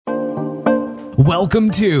Welcome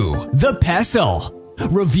to The Pestle,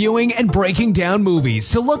 reviewing and breaking down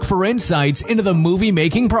movies to look for insights into the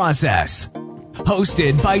movie-making process.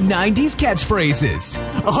 Hosted by 90s catchphrases.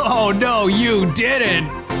 Oh, no, you didn't.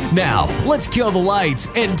 Now, let's kill the lights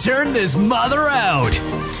and turn this mother out.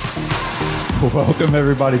 Welcome,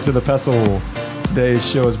 everybody, to The Pestle. Today's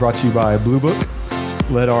show is brought to you by Blue Book.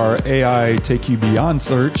 Let our AI take you beyond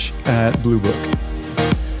search at Blue Book.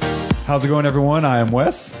 How's it going, everyone? I am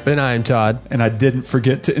Wes. And I am Todd. And I didn't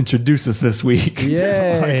forget to introduce us this week.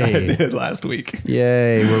 Yay. Like I did last week.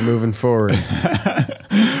 Yay, we're moving forward.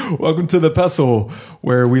 Welcome to The Pestle,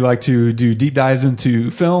 where we like to do deep dives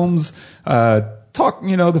into films, talk,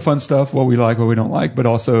 the fun stuff, what we like, what we don't like, but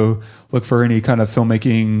also look for any kind of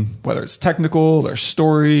filmmaking, whether it's technical or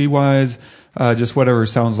story-wise, just whatever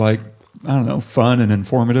sounds like, fun and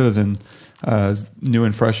informative and new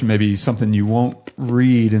and fresh, and maybe something you won't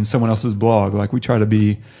read in someone else's blog. Like, we try to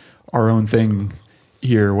be our own thing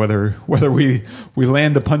here, whether we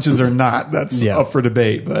land the punches or not, that's up for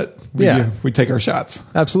debate, but we take our shots.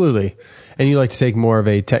 Absolutely. And you like to take more of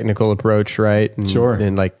a technical approach, right? And, sure.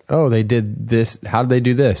 And like, oh, they did this. How did they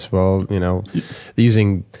do this? Well,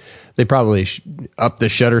 they probably up the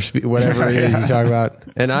shutter speed, whatever it is you talk about.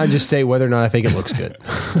 And I just say whether or not I think it looks good,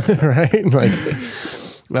 right?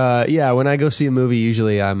 When I go see a movie,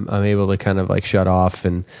 usually I'm able to kind of like shut off,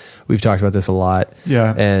 and we've talked about this a lot.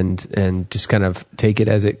 Yeah. And just kind of take it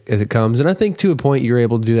as it comes. And I think to a point you're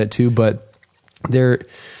able to do that too, but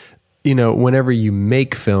whenever you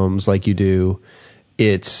make films like you do,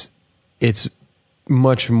 it's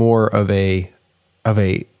much more of a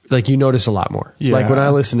like, you notice a lot more. Yeah. Like when I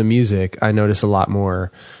listen to music, I notice a lot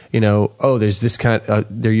more, there's this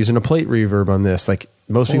they're using a plate reverb on this. Like,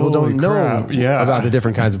 most people don't know about the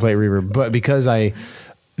different kinds of plate reverb, but because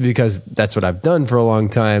that's what I've done for a long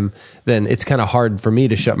time, then it's kind of hard for me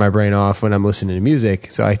to shut my brain off when I'm listening to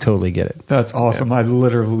music. So I totally get it. That's awesome. Yeah. I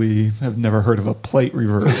literally have never heard of a plate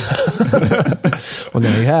reverb. Well,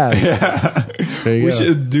 now you have. Yeah. There you go.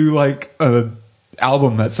 Should do like a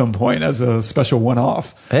album at some point as a special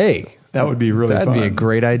one-off. Hey, that would be really fun. That'd be a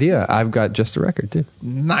great idea. I've got just a record too.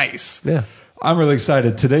 Nice. Yeah. I'm really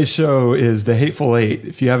excited. Today's show is The Hateful Eight.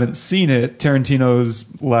 If you haven't seen it, Tarantino's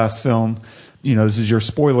last film, this is your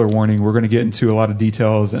spoiler warning. We're going to get into a lot of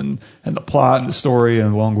details and the plot and the story,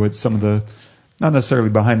 and along with some of the, not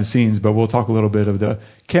necessarily behind the scenes, but we'll talk a little bit of the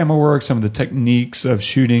camera work, some of the techniques of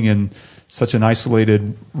shooting in such an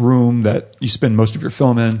isolated room that you spend most of your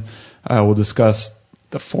film in. We'll discuss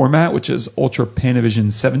the format, which is Ultra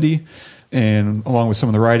Panavision 70, and along with some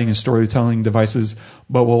of the writing and storytelling devices.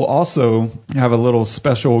 But we'll also have a little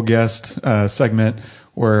special guest segment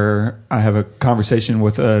where I have a conversation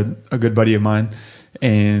with a good buddy of mine,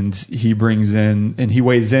 and he weighs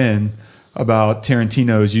in about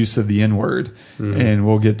Tarantino's use of the N-word. Mm-hmm. And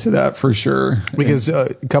we'll get to that for sure. Because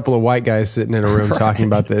a couple of white guys sitting in a room talking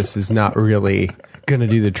about this is not really going to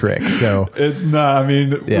do the trick. So it's not. We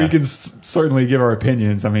can certainly give our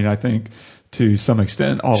opinions. I think to some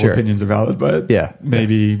extent all opinions are valid, but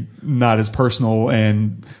maybe not as personal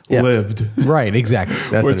and lived. Right, exactly.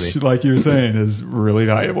 That's which, like you were saying, is really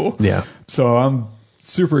valuable. Yeah. So I'm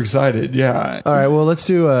super excited. Yeah. All right. Well, let's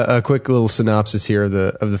do a quick little synopsis here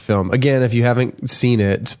of the film. Again, if you haven't seen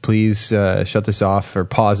it, please shut this off or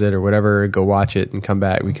pause it or whatever. Go watch it and come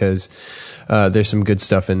back, because there's some good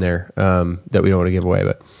stuff in there that we don't want to give away.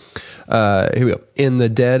 But here we go. In the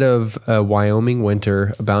dead of a Wyoming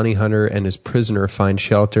winter, a bounty hunter and his prisoner find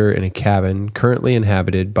shelter in a cabin currently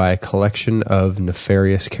inhabited by a collection of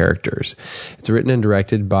nefarious characters. It's written and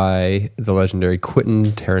directed by the legendary Quentin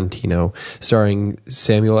Tarantino, starring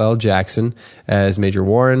Samuel L. Jackson as Major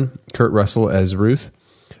Warren, Kurt Russell as Ruth,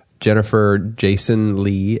 Jennifer Jason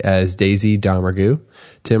Leigh as Daisy Domergue,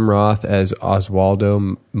 Tim Roth as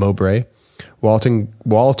Oswaldo Mowbray, Walton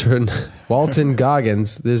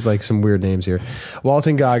Goggins, there's like some weird names here.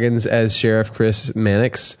 Walton Goggins as Sheriff Chris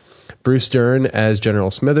Mannix, Bruce Dern as General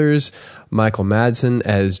Smithers, Michael Madsen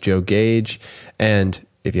as Joe Gage, and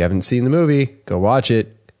if you haven't seen the movie, go watch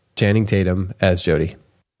it, Channing Tatum as Jody.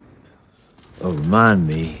 Oh, remind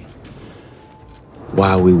me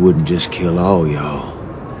why we wouldn't just kill all y'all.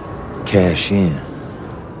 Cash in.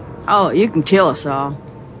 Oh, you can kill us all,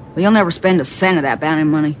 but you'll never spend a cent of that bounty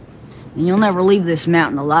money. And you'll never leave this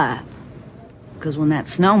mountain alive. Because when that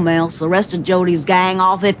snow melts, the rest of Jody's gang,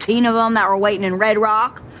 all 15 of them that were waiting in Red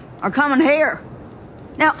Rock, are coming here.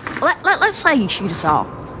 Now, let's say you shoot us all.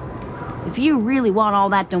 If you really want all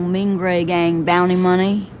that Domingre gang bounty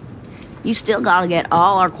money, you still gotta get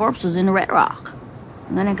all our corpses into Red Rock.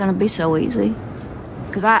 And that ain't gonna be so easy.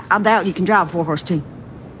 Because I doubt you can drive a 4-horse team.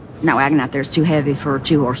 No, wagon out there is too heavy for a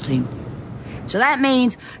 2-horse team. So that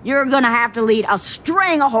means you're going to have to lead a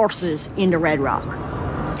string of horses into Red Rock.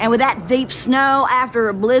 And with that deep snow after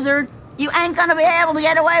a blizzard, you ain't going to be able to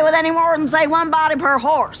get away with any more than, say, one body per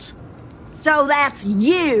horse. So that's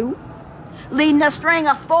you leading a string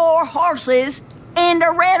of 4 horses into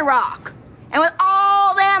Red Rock. And with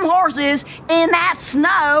all them horses in that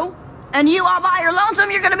snow, and you all by your lonesome,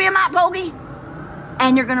 you're going to be a mite pokey.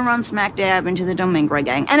 And you're going to run smack dab into the Domingre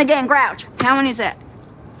gang. And again, Grouch, how many is that?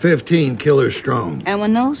 15 killers strong. And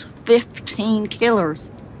when those 15 killers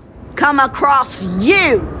come across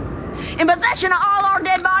you in possession of all our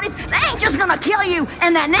dead bodies, they ain't just going to kill you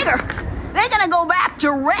and that nigger. They're going to go back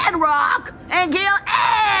to Red Rock and kill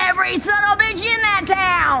every son of a bitch in that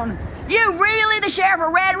town. You really the sheriff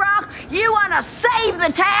of Red Rock? You want to save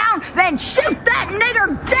the town? Then shoot that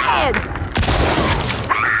nigger dead!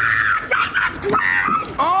 Ah, Jesus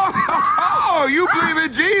Christ! Oh, you believe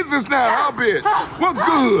in Jesus now, huh, bitch? Well,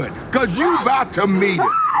 good, because you about to meet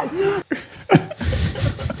him.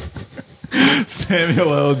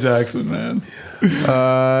 Samuel L. Jackson, man.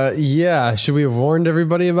 Yeah. Should we have warned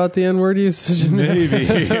everybody about the N-word usage? Maybe.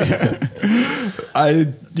 I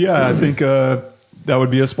think that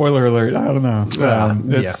would be a spoiler alert. I don't know.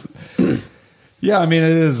 Yeah, I mean,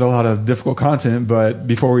 it is a lot of difficult content, but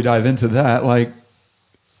before we dive into that, like,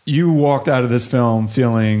 you walked out of this film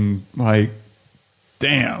feeling like,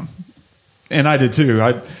 damn. And I did too.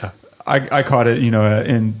 I caught it,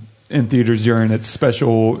 in theaters during its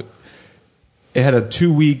special. It had a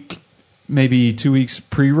 2-week, maybe 2 weeks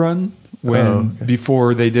pre-run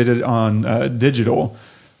before they did it on digital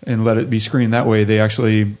and let it be screened that way. They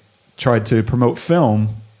actually tried to promote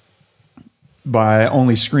film by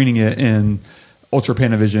only screening it in Ultra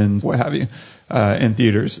Panavision, what have you, in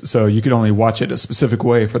theaters. So you could only watch it a specific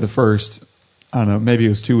way for the first, I don't know, maybe it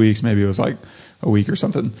was 2 weeks, maybe it was like a week or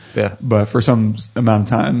something. Yeah. But for some amount of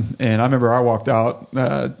time. And I remember I walked out,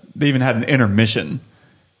 they even had an intermission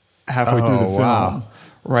halfway through the film. Wow.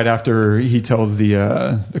 Right after he tells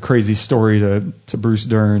the crazy story to Bruce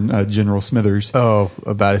Dern, General Smithers. Oh,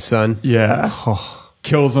 about his son? Yeah.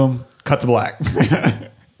 Kills him, cut to black.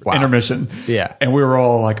 Wow. Intermission. Yeah. And we were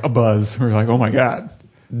all like abuzz. We were like, oh my God.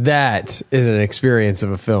 That is an experience of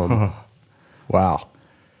a film. Wow.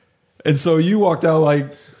 And so you walked out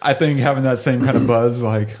like, I think having that same kind of buzz,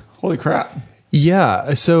 like, holy crap.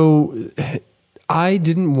 Yeah. So I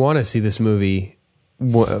didn't want to see this movie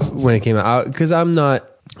when it came out because I'm not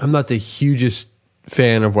the hugest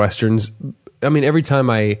fan of Westerns. I mean, every time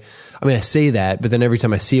I say that, but then every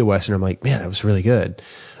time I see a Western, I'm like, man, that was really good.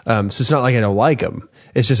 So it's not like I don't like them.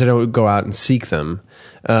 It's just I don't go out and seek them.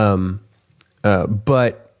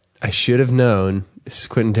 But I should have known this is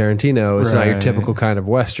Quentin Tarantino. It's not your typical kind of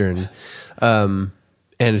Western. And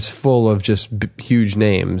it's full of just huge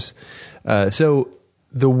names. So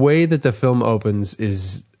the way that the film opens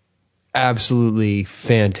is absolutely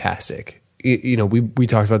fantastic. We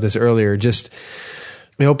talked about this earlier. Just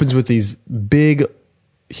it opens with these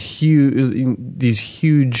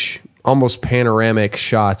huge, almost panoramic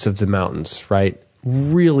shots of the mountains, right?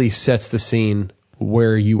 Really sets the scene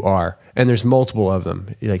where you are. And there's multiple of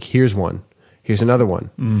them. Like, here's one. Here's another one.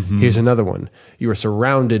 Mm-hmm. Here's another one. You are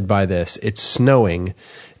surrounded by this. It's snowing.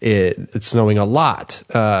 It's snowing a lot.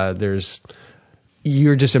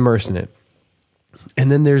 You're just immersed in it.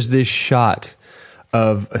 And then there's this shot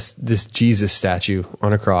of this Jesus statue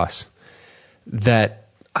on a cross that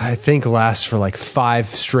I think lasts for like 5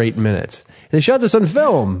 straight minutes. And they shot this on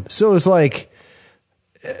film. So it's like,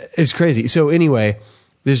 it's crazy. So anyway,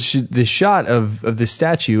 there's this shot of this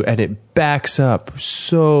statue and it backs up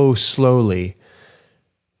so slowly.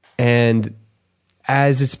 And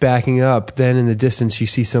as it's backing up, then in the distance you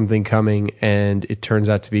see something coming and it turns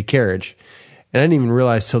out to be a carriage. And I didn't even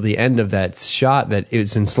realize till the end of that shot that it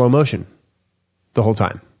was in slow motion the whole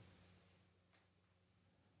time.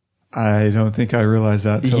 I don't think I realized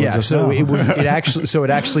that till just so now. it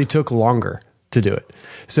actually took longer to do it.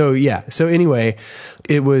 So yeah. So anyway,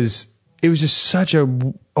 it was just such a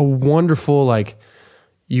wonderful, like,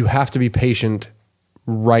 you have to be patient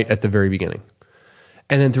right at the very beginning.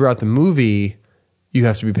 And then throughout the movie, you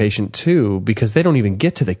have to be patient too, because they don't even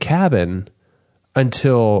get to the cabin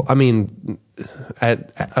until,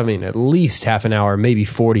 at least half an hour, maybe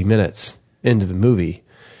 40 minutes into the movie.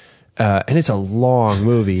 And it's a long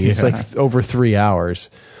movie. It's like over 3 hours.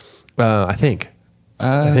 I think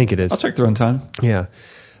it is. I'll check the runtime. Yeah.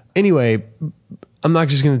 Anyway, I'm not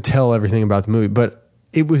just going to tell everything about the movie, but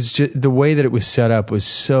it was just the way that it was set up was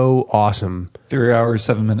so awesome. 3 hours,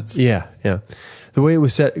 7 minutes. Yeah. the way it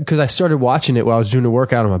was set, because I started watching it while I was doing a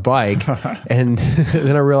workout on my bike, and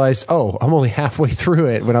then I realized, oh, I'm only halfway through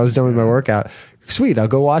it when I was done with my workout. Sweet, I'll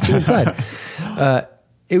go watch it inside.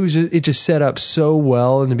 It just set up so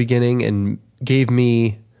well in the beginning and gave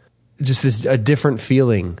me just a different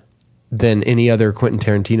feeling than any other Quentin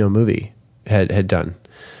Tarantino movie had done.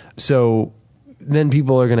 So then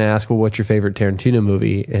people are going to ask, well, what's your favorite Tarantino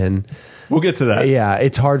movie? And we'll get to that. Yeah,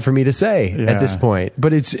 it's hard for me to say at this point.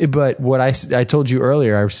 But what I told you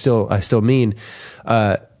earlier, I still mean,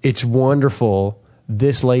 it's wonderful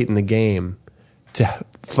this late in the game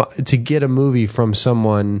to get a movie from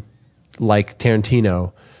someone like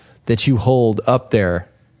Tarantino that you hold up there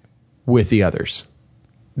with the others.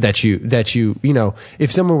 That you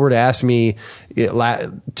if someone were to ask me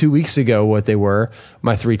 2 weeks ago what they were,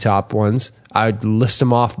 my 3 top ones, I'd list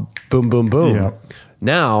them off, boom, boom, boom. Yeah.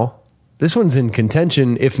 Now, this one's in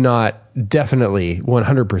contention, if not definitely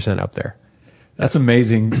 100% up there. That's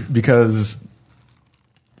amazing, because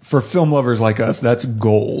for film lovers like us, that's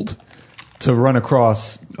gold to run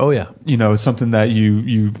across. Oh yeah, something that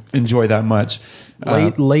you enjoy that much.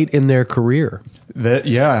 Late in their career.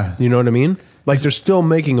 You know what I mean? Like, they're still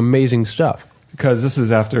making amazing stuff. Because this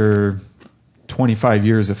is after 25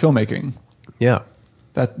 years of filmmaking. Yeah.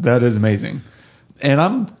 That is amazing. And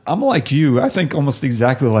I'm like you. I think almost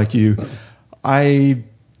exactly like you. I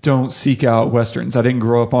don't seek out Westerns. I didn't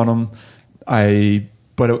grow up on them.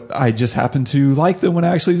 But I just happen to like them when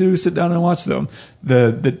I actually do sit down and watch them.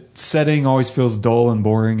 The setting always feels dull and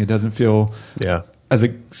boring. It doesn't feel as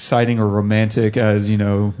exciting or romantic as,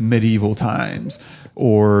 medieval times,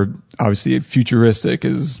 or obviously futuristic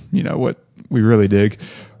is, what we really dig.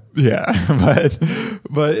 Yeah.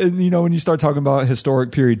 But when you start talking about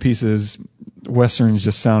historic period pieces, Westerns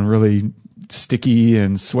just sound really sticky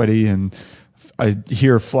and sweaty, and I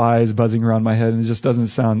hear flies buzzing around my head, and it just doesn't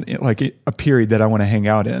sound like a period that I want to hang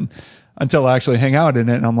out in, until I actually hang out in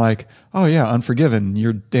it. And I'm like, oh yeah, Unforgiven.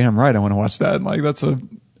 You're damn right. I want to watch that. Like, that's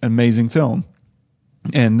an amazing film.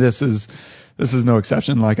 And this is no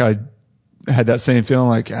exception. Like, I had that same feeling,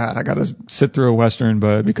 like, God, I got to sit through a Western,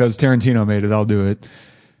 but because Tarantino made it, I'll do it.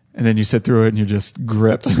 And then you sit through it and you're just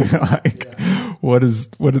gripped. Like, who's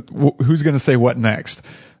going to say what next?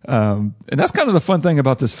 And that's kind of the fun thing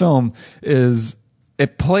about this film, is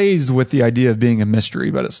it plays with the idea of being a mystery,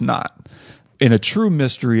 but it's not. In a true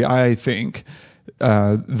mystery, I think,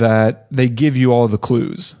 that they give you all the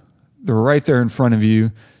clues. They're right there in front of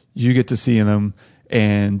you. You get to see them.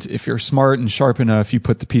 And if you're smart and sharp enough, you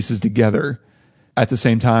put the pieces together at the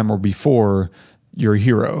same time or before you're a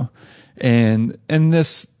hero. And in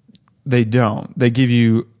this, they don't. They give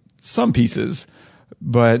you some pieces,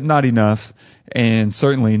 but not enough, and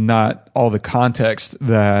certainly not all the context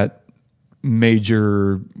that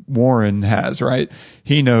Major Warren has, right?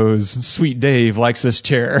 He knows Sweet Dave likes this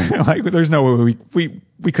chair. Like, there's no way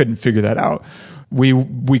we couldn't figure that out.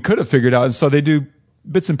 We could have figured out, and so they do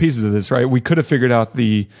bits and pieces of this, right? We could have figured out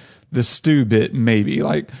the stew bit, maybe.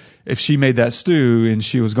 Like, if she made that stew and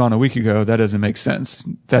she was gone a week ago, that doesn't make sense.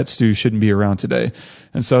 That stew shouldn't be around today.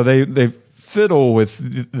 And so they fiddle with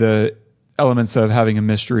the elements of having a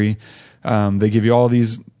mystery. They give you all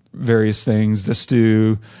these various things, the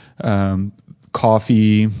stew,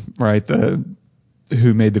 coffee, right?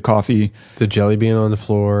 Who made the coffee, the jelly bean on the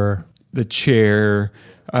floor, the chair.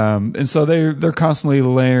 And so they're constantly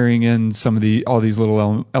layering in all these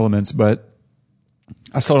little elements, but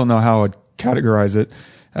I still don't know how I'd categorize it,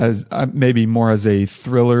 as maybe more as a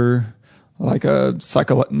thriller, like a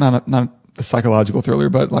not a psychological thriller,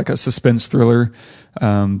 but like a suspense thriller,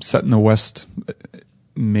 set in the West,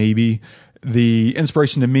 maybe. The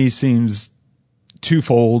inspiration to me seems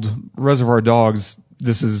twofold. Reservoir Dogs,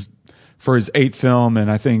 this is for his 8th film, and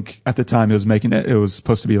I think at the time he was making it was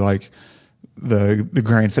supposed to be like the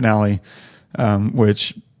grand finale,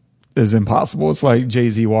 which is impossible. It's like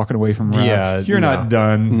Jay-Z walking away from rap. Yeah, you're not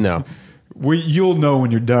done. No. You'll know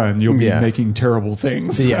when you're done. You'll be making terrible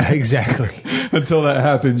things. Yeah, exactly. Until that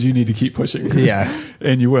happens, you need to keep pushing. Yeah.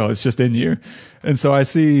 And you will. It's just in you. And so I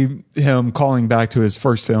see him calling back to his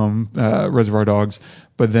first film, Reservoir Dogs,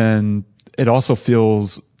 but then it also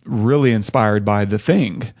feels really inspired by The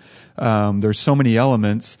Thing. There's so many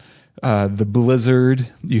elements. The blizzard,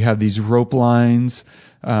 you have these rope lines,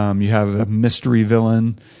 you have a mystery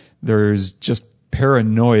villain. There's just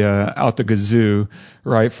paranoia out the gazoo,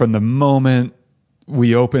 right? From the moment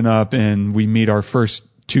we open up and we meet our first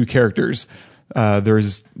 2 characters,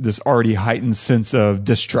 there's this already heightened sense of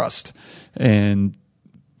distrust and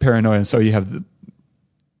paranoia. And so you have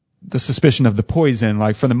the suspicion of the poison.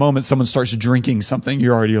 Like, from the moment someone starts drinking something,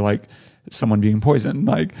 you're already like, is someone being poisoned?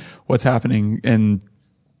 Like, what's happening? And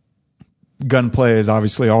gunplay is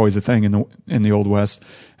obviously always a thing in the Old West.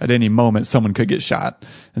 At any moment, someone could get shot,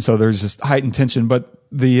 and so there's just heightened tension. But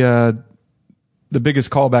the biggest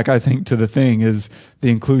callback, I think, to The Thing is the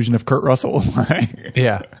inclusion of Kurt Russell. Right?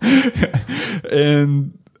 Yeah.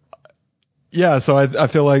 And yeah, so I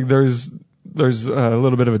feel like there's a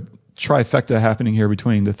little bit of a trifecta happening here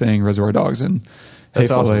between The Thing, Reservoir Dogs, and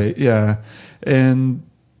Hateful Eight. Yeah, and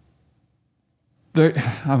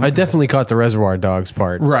I definitely caught the Reservoir Dogs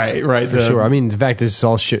part. Right, for sure. I mean, in fact, it's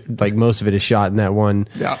all like most of it is shot in that one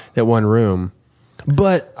room.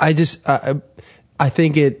 But I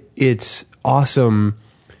think it's awesome.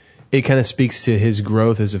 It kind of speaks to his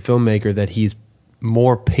growth as a filmmaker that he's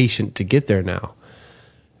more patient to get there now.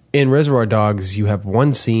 In Reservoir Dogs, you have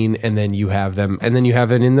one scene, and then you have them, and then you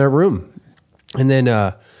have it in their room, and then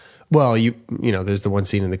there's the one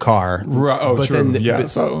scene in the car. Right. Oh, but true. Yeah.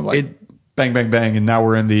 So like bang, bang, bang, and now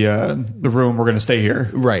we're in the room. We're going to stay here.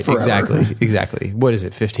 Right. Forever. Exactly. What is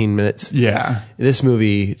it? 15 minutes. Yeah. This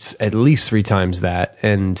movie, it's at least 3 times that,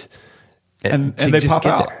 and they pop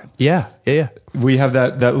out. There. Yeah. We have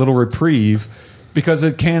that little reprieve because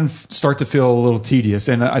it can start to feel a little tedious,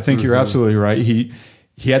 and I think you're absolutely right.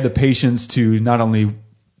 He had the patience to not only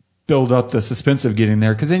build up the suspense of getting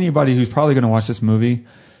there, because anybody who's probably going to watch this movie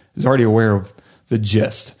is already aware of the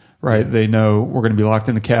gist, right? They know we're going to be locked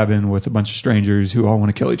in a cabin with a bunch of strangers who all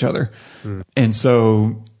want to kill each other. And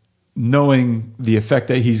so knowing the effect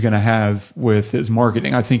that he's going to have with his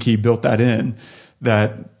marketing, I think he built that in,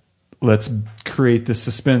 that let's create the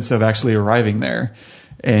suspense of actually arriving there.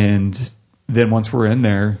 And then once we're in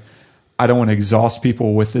there, I don't want to exhaust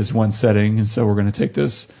people with this one setting, and so we're going to take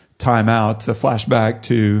this time out to flash back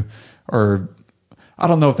to, or I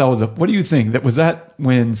don't know if that was what do you think? Was that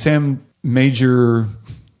when Sam Major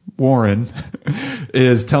Warren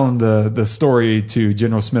is telling the story to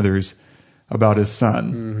General Smithers about his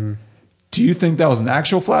son? Mm-hmm. Do you think that was an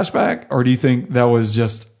actual flashback, or do you think that was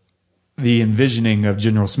just the envisioning of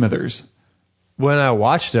General Smithers? When I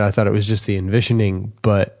watched it, I thought it was just the envisioning,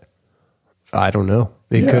 but I don't know.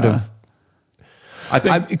 It could have. I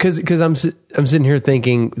think because I'm sitting here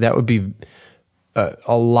thinking that would be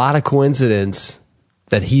a lot of coincidence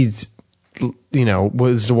that he's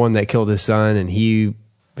was the one that killed his son, and he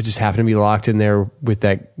just happened to be locked in there with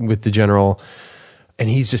the general, and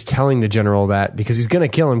he's just telling the general that because he's going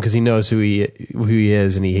to kill him because he knows who he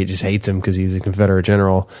is, and he just hates him because he's a Confederate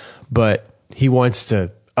general, but he wants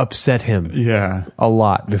to upset him a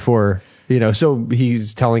lot before. So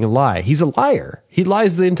he's telling a lie. He's a liar. He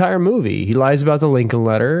lies the entire movie. He lies about the Lincoln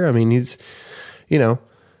letter. I mean, he's true.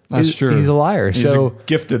 He's a liar. He's a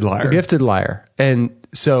gifted liar. A gifted liar. And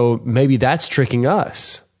so maybe that's tricking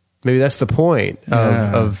us. Maybe that's the point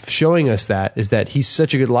of showing us that, is that he's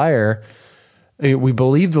such a good liar. I mean, we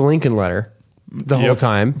believe the Lincoln letter the whole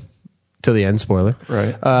time. Till the end, spoiler.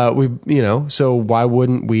 Right. So why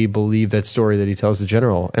wouldn't we believe that story that he tells the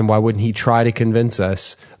general? And why wouldn't he try to convince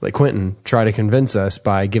us, like Quentin,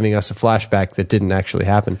 by giving us a flashback that didn't actually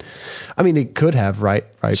happen? I mean, it could have, right?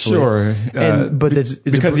 Sure. But it's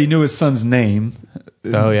because he knew his son's name.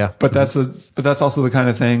 Oh yeah. But that's also the kind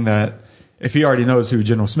of thing that if he already knows who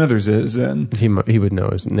General Smithers is, then he would know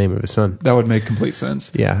his name of his son. That would make complete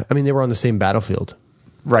sense. Yeah. I mean, they were on the same battlefield.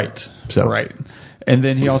 Right. Right. And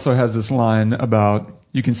then he also has this line about,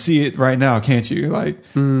 you can see it right now, can't you? Like,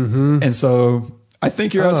 and so I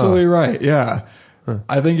think you're absolutely right. Yeah.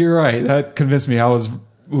 I think you're right. That convinced me. I was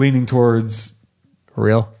leaning towards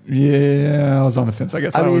real. Yeah. I was on the fence. I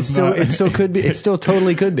guess I mean, it still could be. It still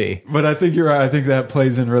totally could be. But I think you're right. I think that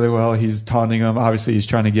plays in really well. He's taunting him. Obviously he's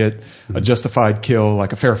trying to get a justified kill,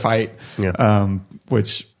 like a fair fight. Yeah.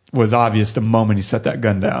 Which was obvious the moment he set that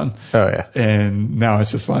gun down. Oh yeah. And now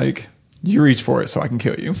it's just like, you reach for it so I can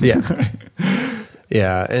kill you. Yeah.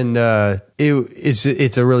 Yeah. And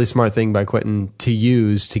it's a really smart thing by Quentin to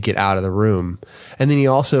use to get out of the room. And then he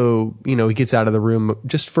also, he gets out of the room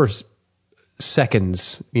just for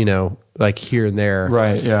seconds, like here and there.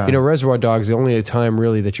 Right, yeah. Reservoir Dogs, the only time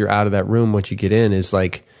really that you're out of that room once you get in is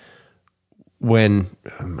like when,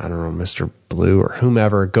 I don't know, Mr. Blue or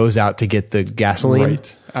whomever goes out to get the gasoline.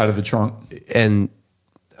 Right, out of the trunk. And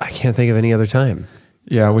I can't think of any other time.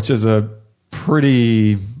 Yeah, which is a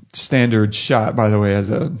pretty standard shot, by the way, as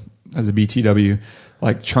a BTW.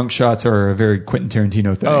 Like trunk shots are a very Quentin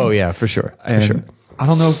Tarantino thing. Oh yeah, for sure. And I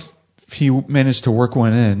don't know if he managed to work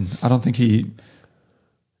one in. I don't think he.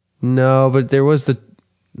 No, but there was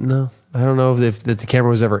no. I don't know if the camera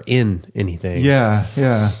was ever in anything.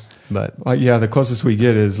 Yeah. But the closest we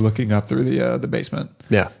get is looking up through the basement.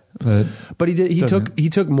 Yeah. But he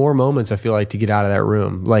took more moments, I feel like, to get out of that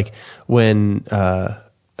room. Like when the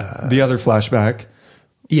other flashback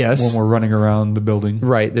Yes. When we're running around the building.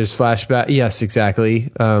 Right. There's flashback. Yes,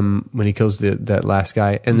 exactly. When he kills that last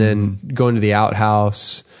guy. And then going to the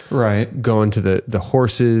outhouse. Right. Going to the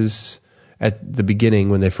horses at the beginning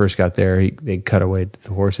when they first got there. They cut away to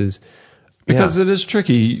the horses. Because it is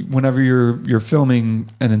tricky whenever you're filming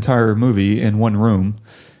an entire movie in one room.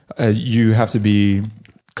 You have to be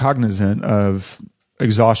cognizant of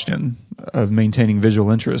exhaustion, of maintaining visual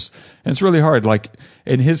interest. And it's really hard. Like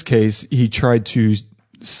in his case, he tried to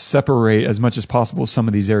separate as much as possible some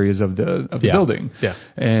of these areas of the building. Yeah.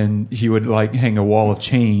 And he would like hang a wall of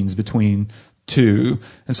chains between two.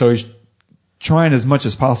 And so he's trying as much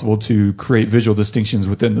as possible to create visual distinctions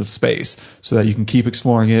within the space so that you can keep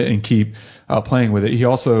exploring it and keep playing with it. He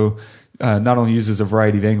also not only uses a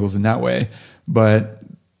variety of angles in that way, but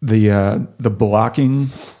the blocking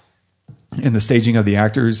and the staging of the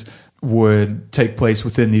actors would take place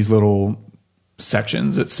within these little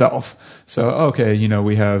sections itself. So, okay,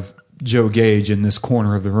 we have Joe Gage in this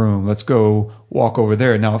corner of the room. Let's go walk over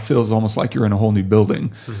there. Now it feels almost like you're in a whole new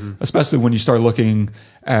building, especially when you start looking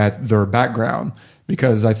at their background,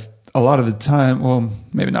 because a lot of the time, well,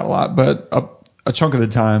 maybe not a lot, but a chunk of the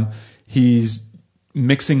time, he's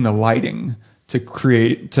mixing the lighting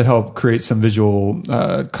to help create some visual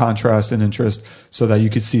contrast and interest, so that you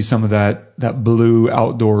could see some of that blue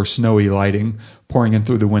outdoor snowy lighting pouring in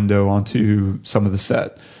through the window onto some of the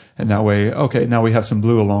set. And that way, okay, now we have some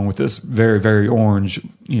blue along with this very, very orange,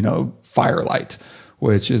 firelight,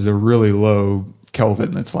 which is a really low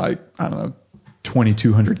Kelvin. It's like, I don't know,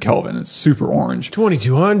 2200 Kelvin. It's super orange.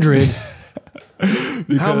 2200?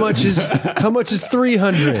 How much is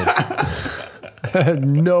 300?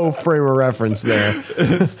 No frame of reference there.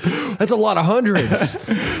 That's a lot of hundreds.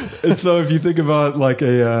 And so if you think about like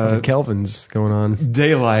Kelvins going on.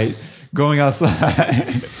 Daylight, going outside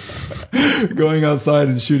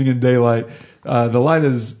and shooting in daylight, the light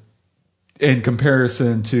is, in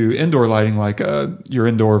comparison to indoor lighting, like your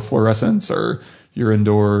indoor fluorescents or your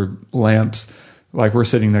indoor lamps, like we're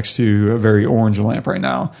sitting next to a very orange lamp right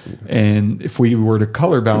now. And if we were to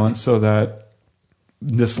color balance so that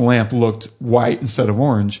this lamp looked white instead of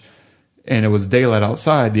orange, and it was daylight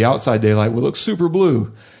outside, the outside daylight would look super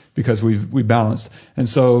blue because we balanced. And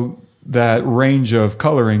so that range of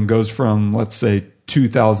coloring goes from, let's say,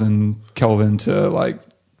 2000 Kelvin to like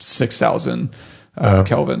 6000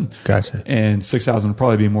 Kelvin. Gotcha. And 6000 would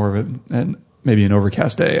probably be more of it, and maybe an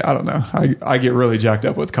overcast day. I don't know. I get really jacked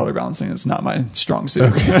up with color balancing. It's not my strong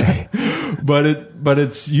suit. Okay. but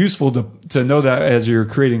it's useful to know that as you're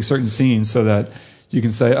creating certain scenes, so that you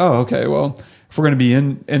can say, oh, okay, well, if we're going to be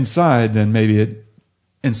inside, then maybe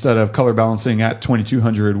instead of color balancing at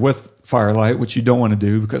 2200 with firelight, which you don't want to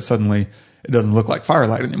do because suddenly it doesn't look like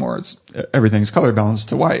firelight anymore. Everything's color balanced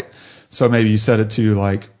to white. So maybe you set it to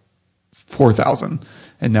like 4000,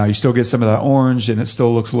 and now you still get some of that orange, and it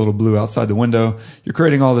still looks a little blue outside the window. You're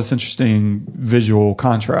creating all this interesting visual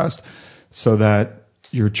contrast so that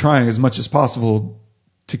you're trying as much as possible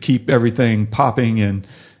to keep everything popping and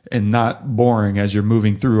not boring as you're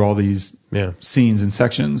moving through all these scenes and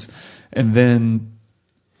sections. And then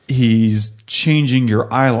he's changing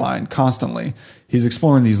your eye line constantly. He's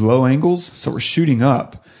exploring these low angles, so we're shooting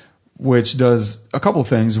up, which does a couple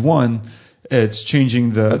things. One, it's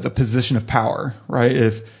changing the position of power, right?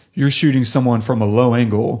 If you're shooting someone from a low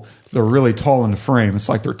angle, they're really tall in the frame. It's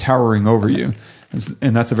like they're towering over you,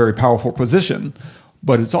 and that's a very powerful position.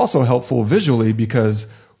 But it's also helpful visually because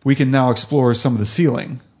we can now explore some of the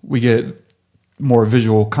ceiling. We get more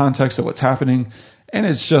visual context of what's happening, and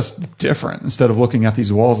it's just different. Instead of looking at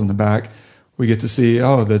these walls in the back, we get to see,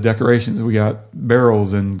 the decorations. We got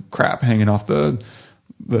barrels and crap hanging off the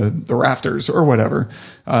rafters or whatever.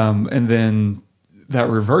 And then that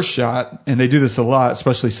reverse shot, and they do this a lot,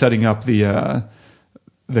 especially setting up the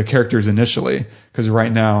characters initially, because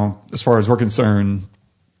right now, as far as we're concerned,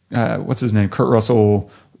 what's his name? Kurt Russell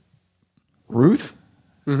Ruth?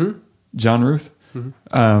 Mm-hmm. John Ruth?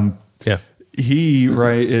 Mm-hmm. Yeah.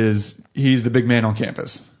 He's the big man on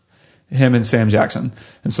campus. Him and Sam Jackson.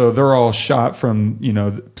 And so they're all shot from,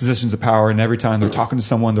 the positions of power, and every time they're talking to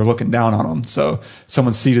someone, they're looking down on them. So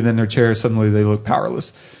someone's seated in their chair, suddenly they look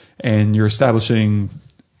powerless. And you're establishing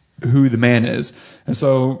who the man is. And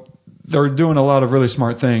so they're doing a lot of really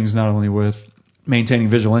smart things, not only with maintaining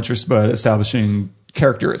visual interest, but establishing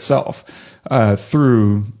character itself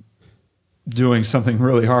through doing something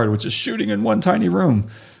really hard, which is shooting in one tiny room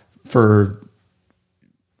for,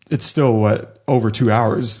 it's still over 2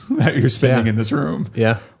 hours that you're spending in this room.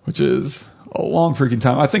 Yeah. Which is a long freaking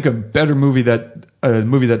time. I think a movie that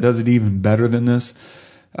does it even better than this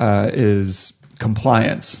is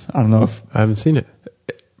Compliance. I don't know if I haven't seen it.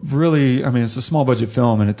 really, I mean, it's a small budget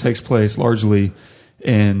film, and it takes place largely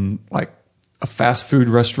in like a fast food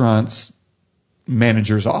restaurant's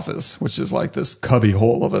manager's office, which is like this cubby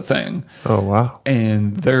hole of a thing. Oh, wow.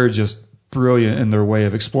 And they're just brilliant in their way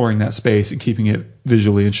of exploring that space and keeping it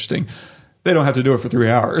visually interesting. They don't have to do it for 3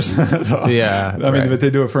 hours. So, Yeah. I mean, but they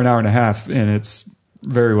do it for an hour and a half, and it's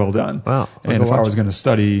very well done. Wow. And if I was going to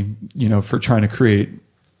study, for trying to create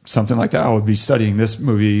something like that, I would be studying this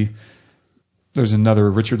movie. There's another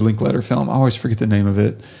Richard Linklater film. I always forget the name of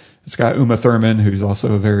it. It's got Uma Thurman, who's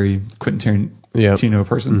also a very Quentin Tarantino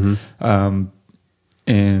person. Mm-hmm.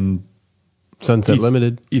 And Sunset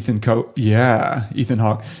Limited. Ethan Hawke.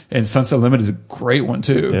 And Sunset Limited is a great one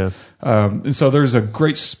too. Yeah. And so there's a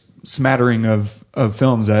great smattering of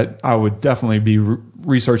films that I would definitely be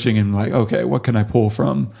researching and like, okay, what can I pull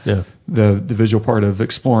from the visual part of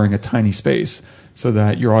exploring a tiny space so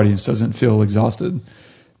that your audience doesn't feel exhausted.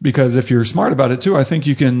 Because if you're smart about it too, I think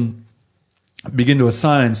you can begin to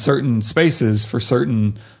assign certain spaces for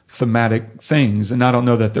certain thematic things. And I don't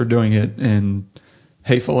know that they're doing it in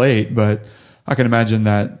Hateful Eight, but I can imagine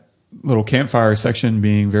that little campfire section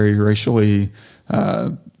being very racially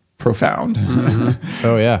profound. Mm-hmm.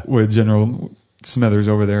 Oh, yeah. With General Smithers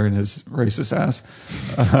over there and his racist ass.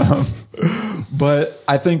 But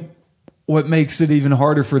I think what makes it even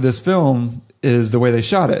harder for this film is the way they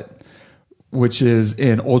shot it, which is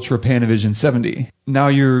in Ultra Panavision 70. Now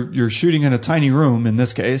you're shooting in a tiny room in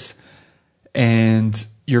this case, and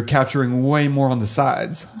you're capturing way more on the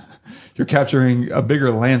sides. You're capturing a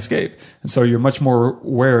bigger landscape, and so you're much more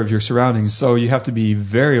aware of your surroundings. So you have to be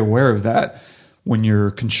very aware of that when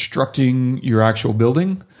you're constructing your actual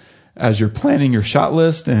building, as you're planning your shot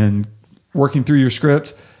list and working through your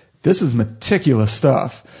script. This is meticulous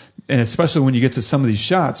stuff, and especially when you get to some of these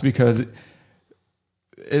shots, because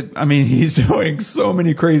he's doing so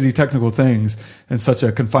many crazy technical things in such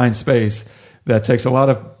a confined space that takes a lot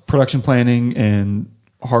of production planning and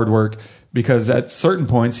hard work, because at certain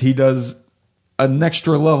points he does an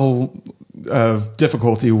extra level of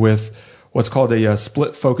difficulty with what's called a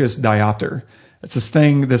split focus diopter. It's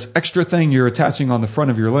this extra thing you're attaching on the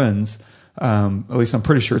front of your lens, at least I'm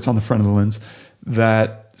pretty sure it's on the front of the lens,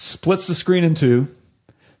 that splits the screen in two,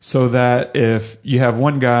 so that if you have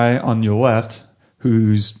one guy on your left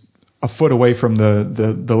who's a foot away from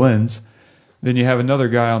the lens, then you have another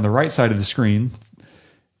guy on the right side of the screen,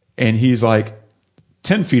 and he's like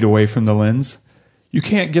 10 feet away from the lens. You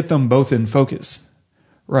can't get them both in focus,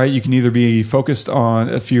 right? You can either be focused on,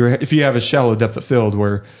 if you have a shallow depth of field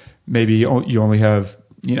where maybe you only have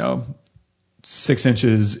 6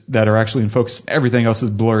 inches that are actually in focus, everything else is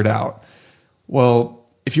blurred out. Well,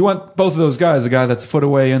 if you want both of those guys, the guy that's a foot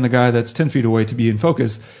away and the guy that's 10 feet away, to be in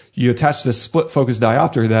focus, you attach this split focus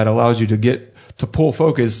diopter that allows you to pull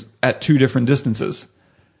focus at 2 different distances.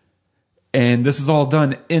 And this is all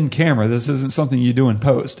done in camera. This isn't something you do in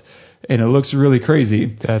post. And it looks really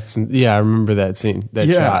crazy. I remember that scene, that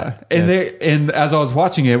shot. And as I was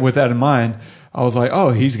watching it with that in mind, I was like,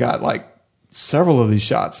 oh, he's got like several of these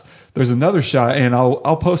shots. There's another shot, and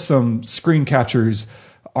I'll post some screen captures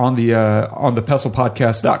on the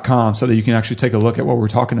PestlePodcast.com so that you can actually take a look at what we're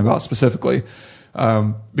talking about specifically.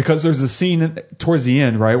 Because there's a scene towards the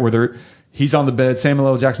end, right, where he's on the bed, Samuel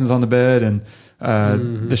L. Jackson's on the bed, and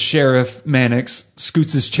the sheriff Mannix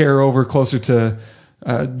scoots his chair over closer to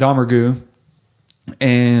Domergue,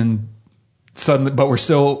 and suddenly, but we're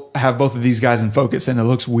still have both of these guys in focus, and it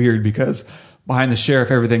looks weird because behind the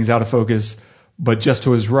sheriff everything's out of focus, but just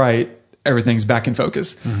to his right everything's back in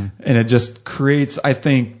focus. Mm-hmm. And it just creates, I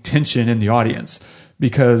think, tension in the audience,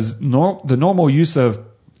 because the normal use of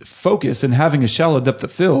focus and having a shallow depth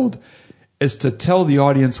of field is to tell the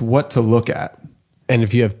audience what to look at. And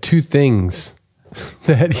if you have 2 things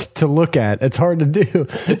to look at, it's hard to do.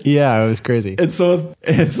 Yeah, it was crazy. And so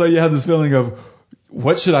you have this feeling of,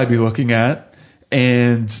 what should I be looking at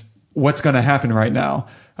and what's going to happen right now?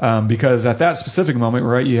 Because at that specific moment,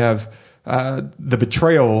 right, you have the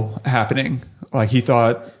betrayal happening. Like, he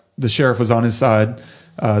thought the sheriff was on his side,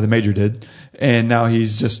 the major did, and now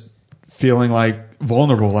he's just feeling like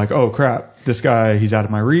vulnerable, like, oh crap, this guy, he's out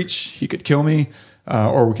of my reach, he could kill me,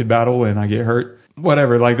 or we could battle and I get hurt,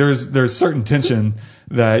 whatever. Like, there's certain tension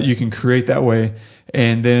that you can create that way.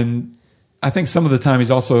 And then I think some of the time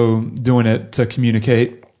he's also doing it to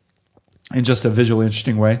communicate in just a visually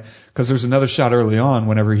interesting way, because there's another shot early on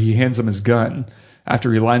whenever he hands him his gun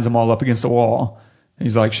after he lines them all up against the wall. And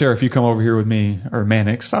he's like, Sheriff, you come over here with me, or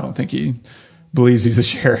Mannix. I don't think he believes he's a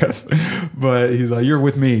sheriff, but he's like, you're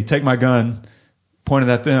with me, take my gun, pointed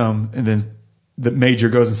at them. And then the major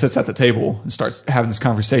goes and sits at the table and starts having this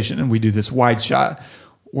conversation. And we do this wide shot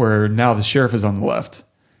where now the sheriff is on the left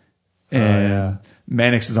and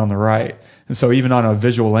Mannix is on the right. And so even on a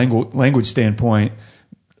visual language standpoint,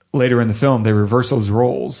 later in the film, they reverse those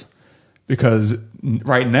roles, because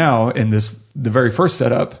right now in the very first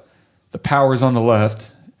setup, the power's on the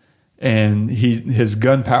left and his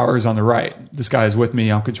gun power is on the right. This guy is with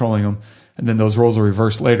me, I'm controlling him. And then those roles are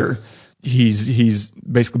reversed later. He's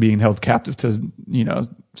basically being held captive to,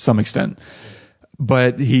 some extent.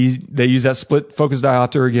 But they use that split focus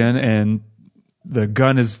diopter again, and the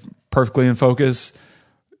gun is perfectly in focus,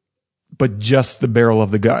 but just the barrel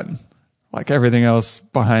of the gun. Like everything else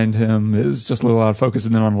behind him is just a little out of focus,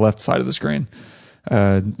 and then on the left side of the screen,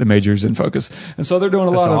 the major's in focus. And so they're doing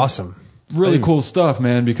a lot of awesome, really cool stuff,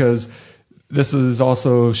 man, because this is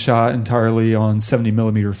also shot entirely on 70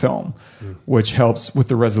 millimeter film, which helps with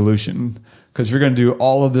the resolution. Because if you're going to do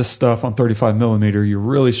all of this stuff on 35 millimeter, you're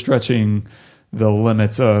really stretching the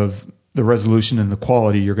limits of the resolution and the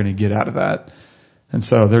quality you're going to get out of that. And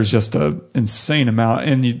so there's just an insane amount.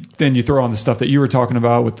 And then you throw on the stuff that you were talking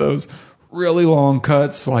about with those really long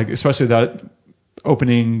cuts, like especially that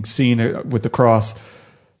opening scene with the cross.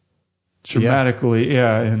 Dramatically,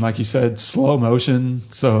 and like you said, slow motion.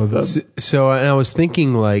 So and I was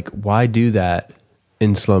thinking, like, why do that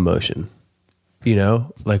in slow motion?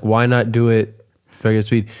 Like, why not do it regular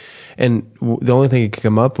speed? And the only thing I could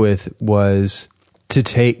come up with was to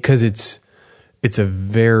take, because it's a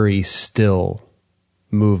very still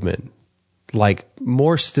movement, like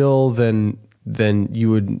more still than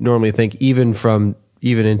you would normally think, even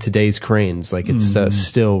in today's cranes. Like it's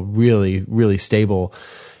still really, really stable.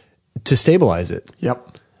 To stabilize it.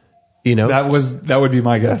 Yep. That would be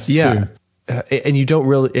my guess. Yeah. Too. And you don't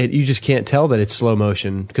really, you just can't tell that it's slow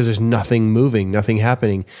motion because there's nothing moving, nothing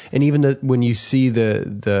happening. And even when you see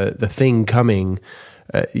the thing coming,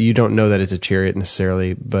 you don't know that it's a chariot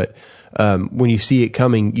necessarily, but when you see it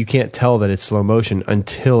coming, you can't tell that it's slow motion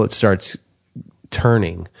until it starts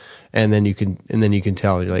turning. And then you can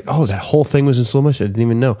tell. You're like, oh, that whole thing was in slow motion. I didn't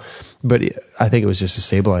even know. But I think it was just a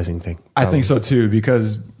stabilizing thing. I think so too,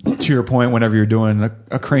 because to your point, whenever you're doing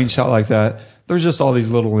a crane shot like that, there's just all these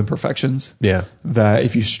little imperfections. Yeah. That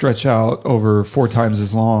if you stretch out over 4 times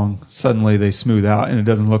as long, suddenly they smooth out, and it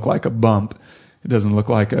doesn't look like a bump. It doesn't look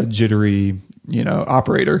like a jittery,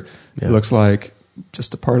 operator. Yeah. It looks like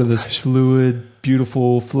just a part of this fluid,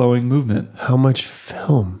 beautiful, flowing movement. How much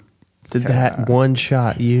film did that one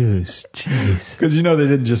shot use? Jeez. Because they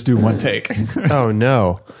didn't just do one take. Oh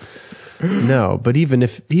no, but even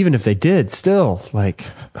if they did, still, like,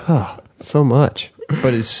 so much.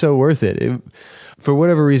 But it's so worth it. For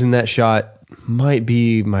whatever reason, that shot might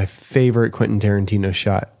be my favorite Quentin Tarantino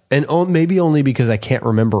shot, and maybe only because I can't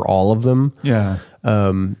remember all of them. Yeah.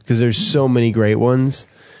 Because there's so many great ones,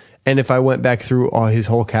 and if I went back through his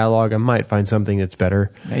whole catalog, I might find something that's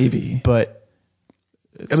better. Maybe. But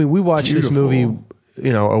we watched this movie,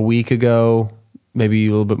 a week ago, maybe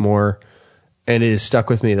a little bit more, and it has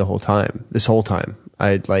stuck with me this whole time.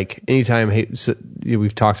 Anytime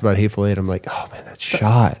we've talked about Hateful Eight, I'm like, oh man, that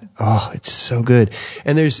shot, it's so good.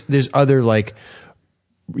 And there's other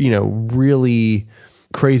really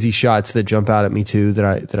crazy shots that jump out at me too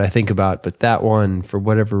that I think about, but that one, for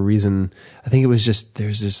whatever reason, I think it was just,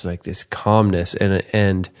 there's just like this calmness,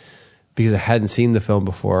 and because I hadn't seen the film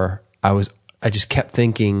before, I just kept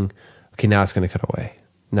thinking, okay, now it's going to cut away.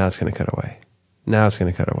 Now it's going to cut away. Now it's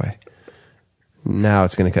going to cut away. Now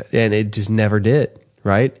it's going to cut. And it just never did,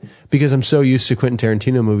 right? Because I'm so used to Quentin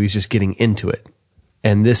Tarantino movies just getting into it.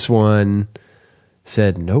 And this one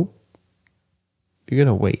said, nope, you're going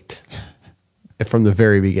to wait. From the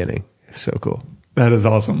very beginning. It's so cool. That is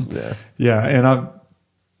awesome. Yeah. Yeah. And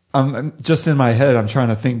I'm just in my head, I'm trying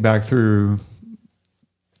to think back through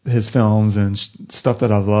his films and stuff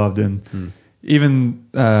that I've loved. And even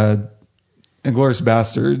Inglourious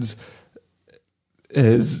Bastards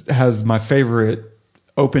has my favorite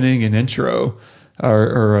opening and intro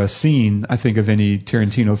or a scene, I think, of any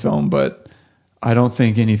Tarantino film, but I don't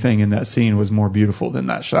think anything in that scene was more beautiful than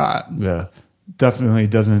that shot. Yeah. Definitely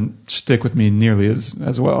doesn't stick with me nearly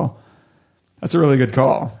as well. That's a really good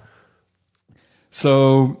call.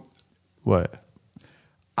 So what?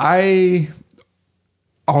 I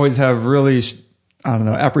always have really,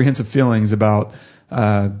 apprehensive feelings about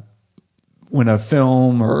when a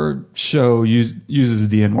film or show uses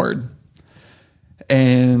the N-word.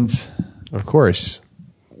 And of course,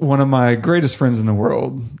 one of my greatest friends in the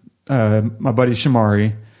world, my buddy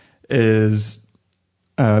Shamari, is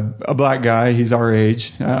a black guy. He's our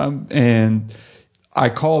age. And I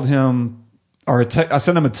called him, I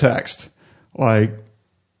sent him a text like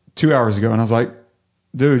 2 hours ago, and I was like,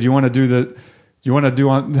 dude, you want to you want to do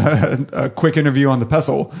a quick interview on the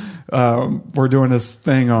Pestle? We're doing this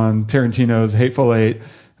thing on Tarantino's Hateful Eight.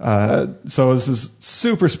 So this is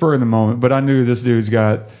super spur in the moment, but I knew this dude's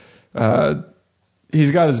got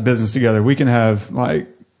he's got his business together. We can have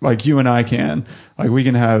like you and I can, like we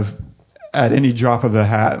can have at any drop of the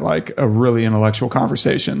hat, like a really intellectual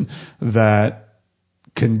conversation that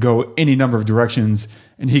can go any number of directions,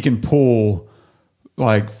 and he can pull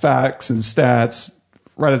like facts and stats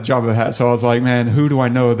right at the drop of the hat. So I was like, man, who do I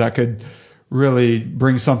know that could really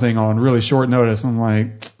bring something on really short notice? And I'm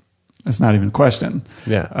like, that's not even a question.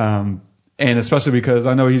 Yeah. And especially because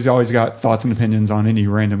I know he's always got thoughts and opinions on any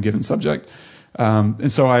random given subject.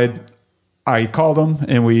 And so I called him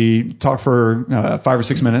and we talked for 5 or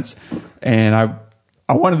 6 minutes, and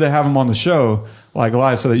I wanted to have him on the show like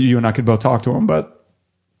live so that you and I could both talk to him, but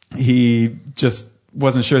he just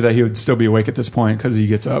wasn't sure that he would still be awake at this point because he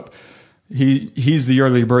gets up. He's the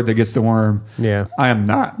early bird that gets the worm. Yeah. I am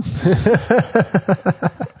not.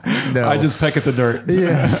 No. I just peck at the dirt.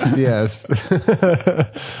 Yes.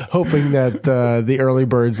 Hoping that the early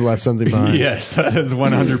birds left something behind. Yes, that is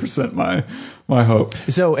 100% my hope.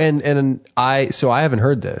 So I haven't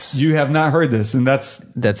heard this. You have not heard this, and that's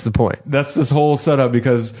the point. That's this whole setup,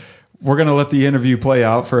 because we're going to let the interview play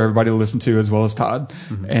out for everybody to listen to, as well as Todd.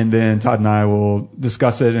 Mm-hmm. And then Todd and I will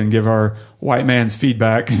discuss it and give our white man's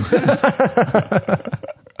feedback.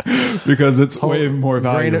 Because it's way more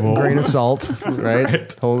valuable. Grain of salt,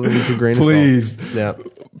 right? Hold it with a grain Please, of salt. Yeah.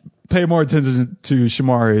 Pay more attention to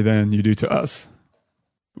Shamari than you do to us.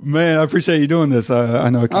 Man, I appreciate you doing this. I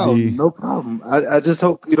know it can be... no problem. I just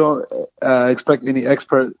hope you don't expect any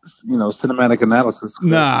expert, cinematic analysis.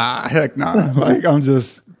 Nah, heck nah. Like, I'm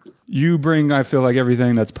just... You bring, I feel like,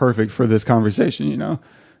 everything that's perfect for this conversation,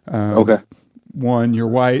 Okay. One, you're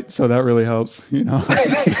white, so that really helps,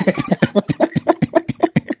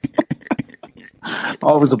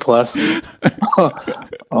 Always a plus.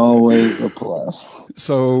 Always a plus.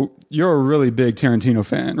 So you're a really big Tarantino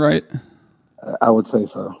fan, right? I would say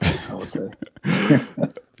so.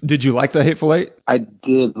 Did you like The Hateful Eight? I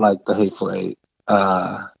did like The Hateful Eight.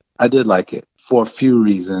 I did like it for a few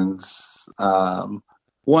reasons.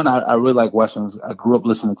 One, I really like Westerns. I grew up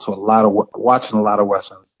listening to watching a lot of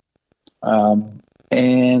Westerns.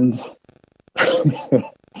 And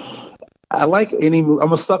I like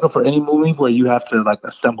I'm a sucker for any movie where you have to like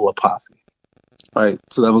assemble a posse. Right.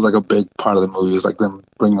 So that was like a big part of the movie. It was like them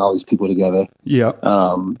bringing all these people together. Yeah.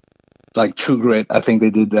 Like True Grit, I think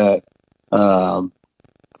they did that. To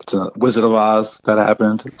Wizard of Oz, that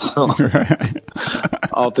happened. So,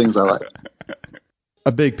 all things I like.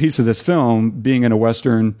 A big piece of this film, being in a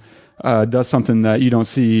Western, does something that you don't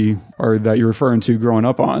see, or that you're referring to growing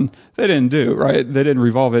up on. They didn't do, right? They didn't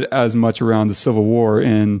revolve it as much around the Civil War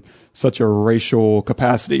in such a racial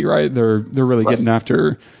capacity, right? They're really getting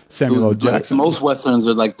after Samuel L. Jackson. Like, most Westerns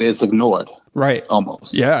are like, it's ignored. Right.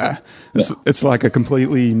 Almost. Yeah. It's like a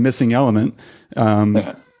completely missing element.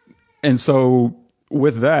 And so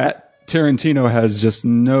with that, Tarantino has just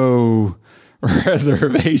no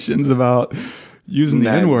reservations about using the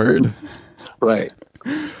N-word. Right.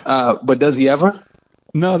 But does he ever?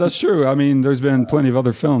 No, that's true. I mean, there's been plenty of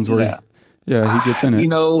other films where he gets in it.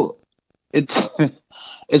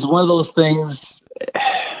 It's one of those things.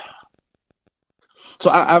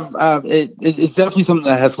 So it's definitely something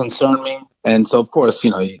that has concerned me. And so, of course,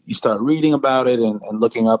 you start reading about it and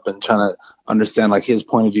looking up and trying to understand like his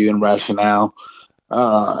point of view and rationale.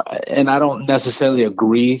 And I don't necessarily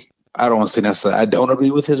agree. I don't want to say necessarily. I don't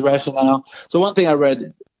agree with his rationale. So one thing I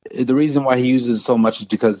read, the reason why he uses it so much is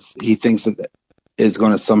because he thinks that it's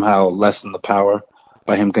going to somehow lessen the power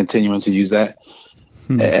by him continuing to use that.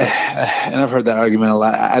 And I've heard that argument a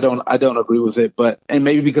lot. I don't agree with it, and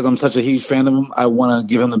maybe because I'm such a huge fan of him, I want to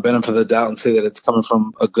give him the benefit of the doubt and say that it's coming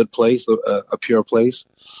from a good place, a pure place.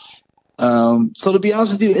 So to be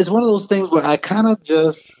honest with you, it's one of those things where I kind of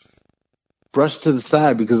just brush to the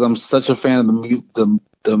side because I'm such a fan of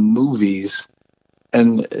the movies,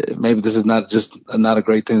 and maybe this is not a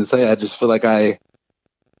great thing to say. I just feel like I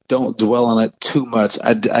don't dwell on it too much.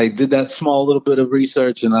 I did that small little bit of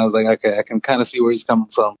research, and I was like, okay, I can kind of see where he's coming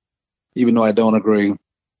from, even though I don't agree.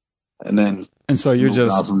 And so you're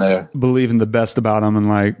just believing the best about him and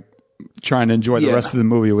like trying to enjoy the rest of the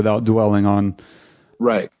movie without dwelling on.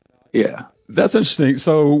 Right. Yeah. That's interesting.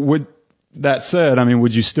 So with that said, I mean,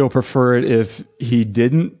 would you still prefer it if he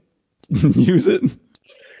didn't use it?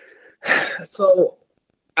 So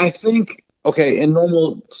I think, in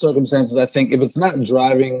normal circumstances, I think if it's not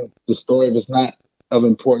driving the story, if it's not of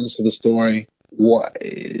importance to the story, why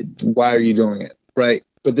are you doing it, right?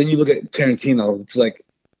 But then you look at Tarantino, it's like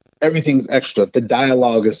everything's extra. The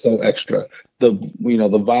dialogue is so extra. The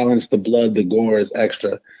violence, the blood, the gore is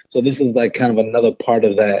extra. So this is like kind of another part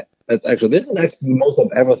of that that's extra. This is actually the most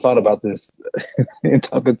I've ever thought about this in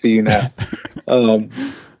talking to you now.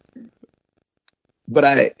 But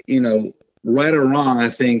right or wrong, I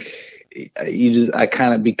think I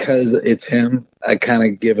kind of, because it's him, I kind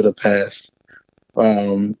of give it a pass.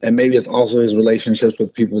 And maybe it's also his relationships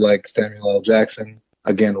with people like Samuel L. Jackson.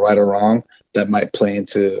 Again, right or wrong, that might play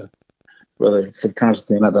into, whether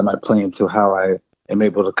subconsciously or not, that might play into how I am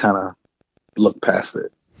able to kind of look past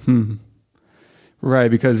it. Right,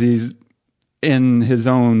 because he's, in his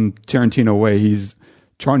own Tarantino way, he's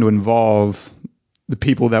trying to involve the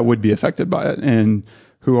people that would be affected by it, and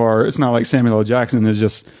who are, it's not like Samuel L. Jackson is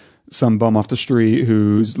just some bum off the street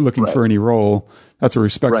who's looking for any role. That's a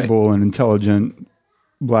respectable and intelligent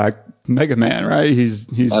black mega man, right? He's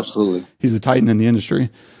absolutely, he's a titan in the industry.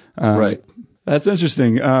 Right. That's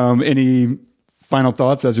interesting. Any final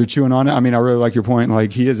thoughts as you're chewing on it? I mean, I really like your point.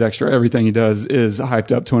 Like, he is extra. Everything he does is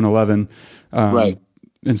hyped up to an 11. Right.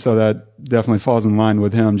 And so that definitely falls in line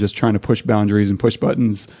with him just trying to push boundaries and push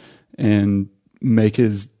buttons and make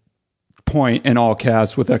his point in all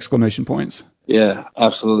caps with exclamation points. Yeah,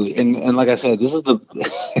 absolutely. And like I said, this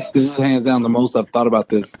is hands down the most I've thought about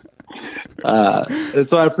this. And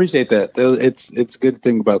so I appreciate that. It's a good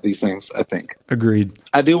thing about these things, I think. Agreed.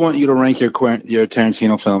 I do want you to rank your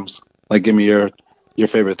Tarantino films. Like, give me your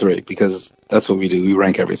favorite 3, because that's what we do. We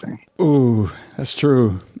rank everything. Ooh, that's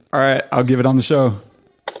true. All right, I'll give it on the show.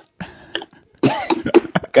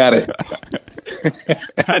 Got it.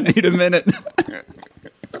 I need a minute.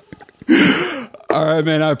 All right,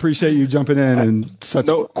 man. I appreciate you jumping in and such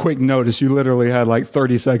quick notice. You literally had like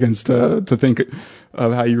 30 seconds to think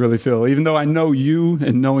of how you really feel. Even though I know you,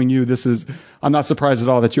 and knowing you, I'm not surprised at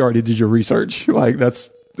all that you already did your research. Like, that's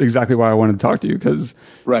exactly why I wanted to talk to you, because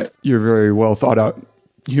you're a very well thought out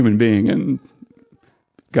human being and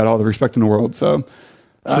got all the respect in the world. So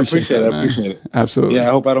I appreciate it. Absolutely. Yeah,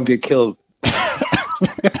 I hope I don't get killed.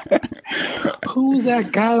 Who's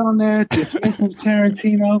that guy on there dismissing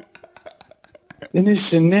Tarantino and his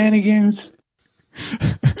shenanigans?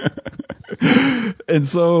 And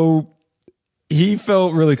so he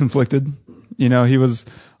felt really conflicted. He was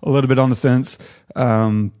a little bit on the fence.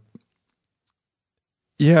 Do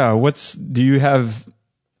you have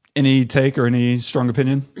any take or any strong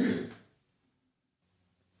opinion?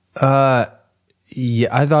 Yeah,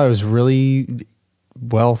 I thought it was really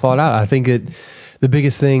well thought out. I think the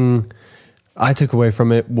biggest thing I took away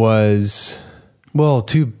from it was, well,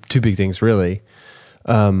 two big things really.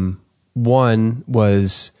 One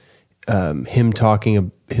was him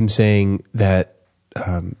saying that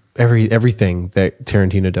everything that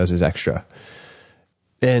Tarantino does is extra,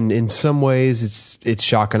 and in some ways it's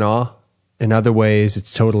shock and awe. In other ways,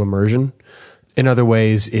 it's total immersion. In other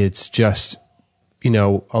ways, it's just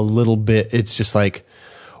a little bit. It's just like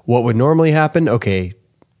what would normally happen. Okay,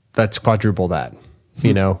 let's quadruple that.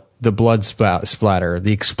 The blood splatter,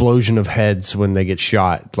 the explosion of heads when they get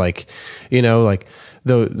shot, like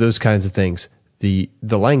those kinds of things. The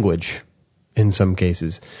language, in some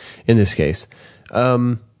cases, in this case.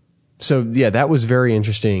 So yeah, that was very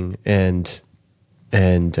interesting and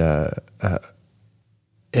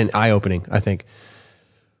eye-opening, I think.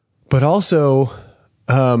 But also,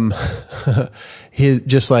 him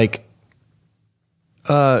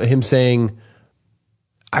saying,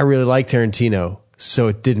 I really like Tarantino, so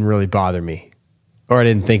it didn't really bother me, or I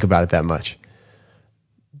didn't think about it that much.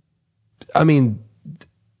 I mean,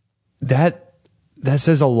 that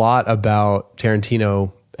says a lot about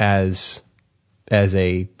Tarantino as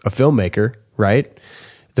a filmmaker, right?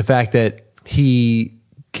 The fact that he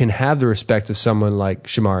can have the respect of someone like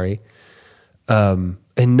Shamari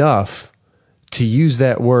enough to use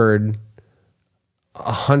that word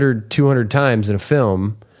 100, 200 times in a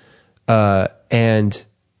film, and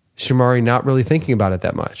Shamari not really thinking about it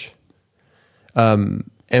that much.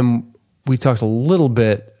 And we talked a little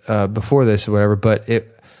bit before this or whatever, but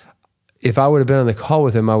if I would have been on the call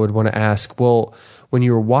with him, I would want to ask, well, when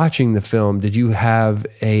you were watching the film, did you have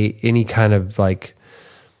any kind of like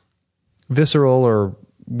visceral, or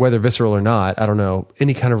whether visceral or not, I don't know,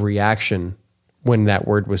 any kind of reaction when that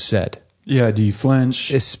word was said? Yeah, do you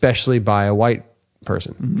flinch? Especially by a white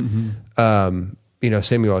person. Mm-hmm.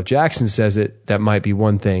 Samuel L. Jackson says it, that might be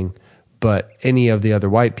one thing, but any of the other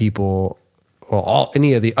white people,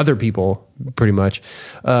 any of the other people pretty much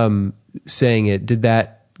saying it, did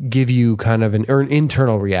that give you kind of an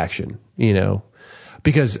internal reaction,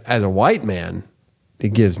 Because as a white man,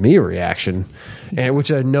 it gives me a reaction, and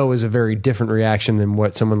which I know is a very different reaction than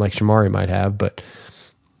what someone like Shamari might have, but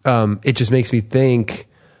it just makes me think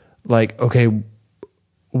like, okay,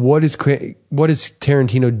 what is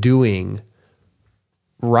Tarantino doing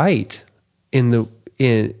right in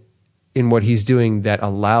what he's doing that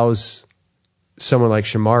allows someone like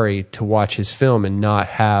Shamari to watch his film and not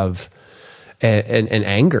have an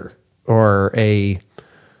anger or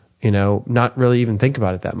not really even think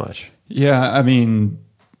about it that much. Yeah, I mean,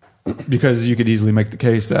 because you could easily make the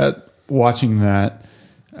case that watching that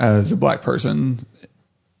as a black person,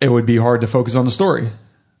 it would be hard to focus on the story.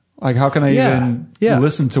 Like, how can I even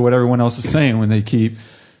listen to what everyone else is saying when they keep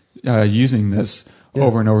using this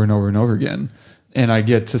over and over and over and over again? And I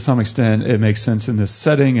get, to some extent, it makes sense in this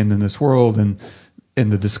setting and in this world and in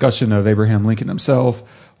the discussion of Abraham Lincoln himself.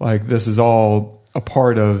 Like, this is all a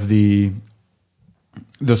part of the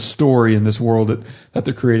story in this world that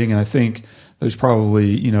they're creating. And I think there's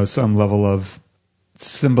probably, some level of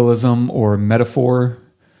symbolism or metaphor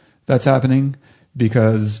that's happening,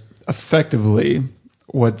 because effectively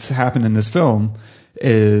what's happened in this film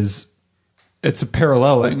is it's a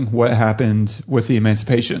paralleling what happened with the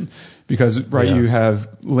Emancipation, because you have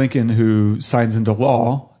Lincoln who signs into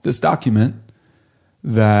law this document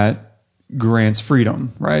that grants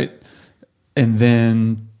freedom, right? And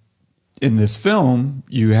then in this film,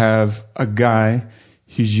 you have a guy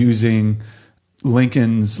who's using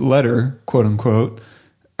Lincoln's letter, quote unquote,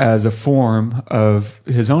 as a form of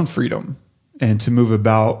his own freedom and to move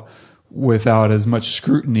about without as much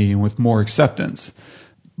scrutiny and with more acceptance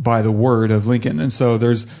by the word of Lincoln. And so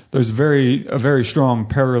there's a very strong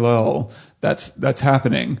parallel that's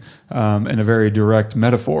happening, and a very direct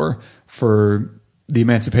metaphor for the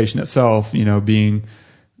Emancipation itself, being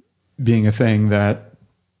a thing that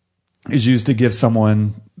is used to give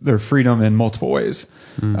someone their freedom in multiple ways,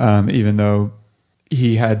 even though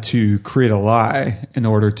he had to create a lie in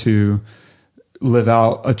order to live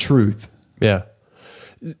out a truth. Yeah.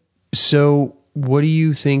 So what do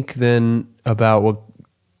you think then about what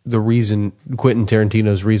the reason, Quentin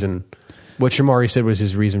Tarantino's reason, what Shamari said was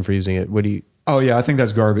his reason for using it? What do you... Oh, yeah, I think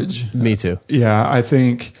that's garbage. Me too. Yeah, I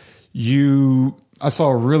think I saw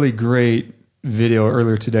a really great video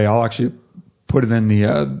earlier today. I'll actually put it in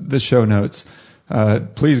the show notes.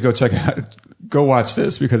 Please go check it out. Go watch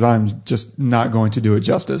this, because I'm just not going to do it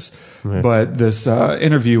justice. Right. But this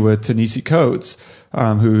interview with Ta-Nehisi Coates,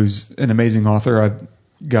 who's an amazing author. I've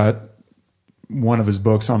got one of his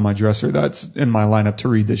books on my dresser that's in my lineup to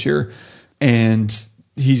read this year. And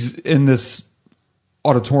he's in this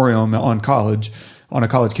auditorium on a college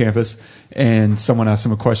campus, and someone asked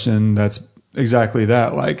him a question that's exactly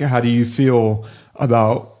that. Like, how do you feel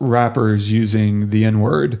about rappers using the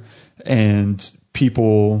N-word and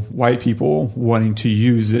white people wanting to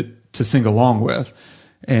use it to sing along with?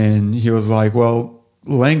 And he was like, well,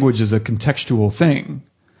 language is a contextual thing.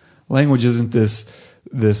 Language isn't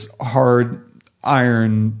this hard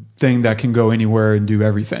iron thing that can go anywhere and do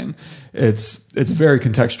everything. It's very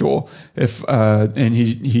contextual. And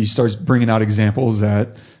he starts bringing out examples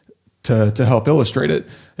that to help illustrate it.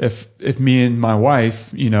 If me and my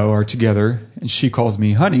wife, are together and she calls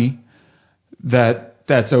me honey,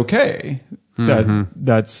 that's okay.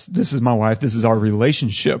 This is my wife. This is our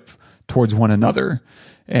relationship towards one another.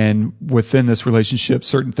 And within this relationship,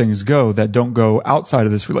 certain things go that don't go outside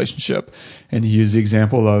of this relationship. And he used the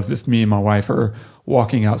example of, if me and my wife are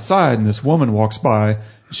walking outside and this woman walks by,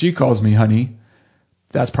 she calls me honey,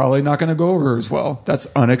 that's probably not going to go over as well. That's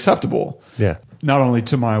unacceptable. Yeah. Not only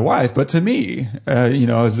to my wife, but to me,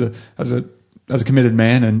 as a committed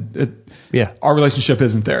man, and our relationship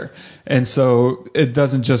isn't there. And so it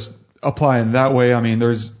doesn't just apply in that way. I mean,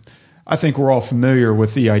 I think we're all familiar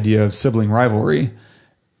with the idea of sibling rivalry.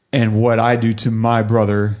 And what I do to my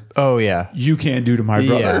brother, you can't do to my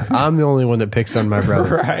brother. Yeah, I'm the only one that picks on my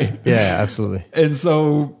brother. Right. Yeah, absolutely. And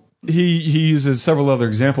so he uses several other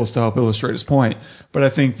examples to help illustrate his point. But I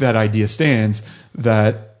think that idea stands,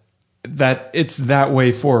 that it's that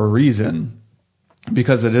way for a reason,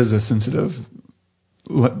 because it is a sensitive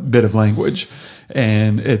bit of language,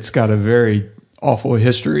 and it's got a very awful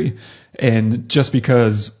history. And just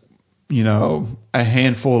because, a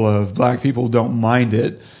handful of black people don't mind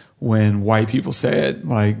it when white people say it,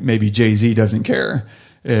 like maybe Jay-Z doesn't care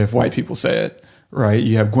if white people say it, right?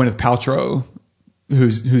 You have Gwyneth Paltrow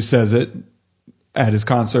who says it at his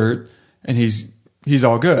concert, and he's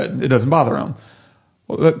all good. It doesn't bother him.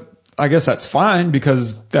 Well, I guess that's fine,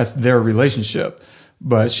 because that's their relationship.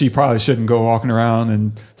 But she probably shouldn't go walking around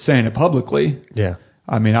and saying it publicly. Yeah.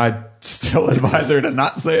 I mean, I still advise her to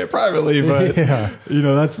not say it privately, but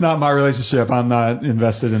that's not my relationship. I'm not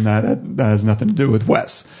invested in that. That has nothing to do with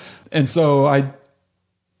Wes. And so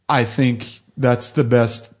I think that's the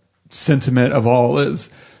best sentiment of all, is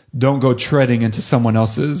don't go treading into someone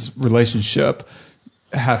else's relationship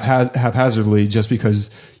haphazardly just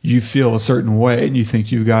because you feel a certain way and you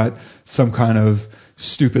think you've got some kind of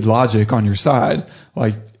stupid logic on your side.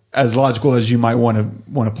 Like, as logical as you might want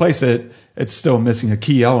to place it, it's still missing a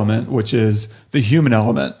key element, which is the human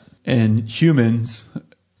element. And humans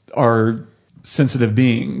are sensitive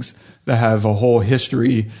beings that have a whole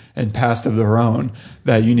history and past of their own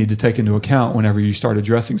that you need to take into account whenever you start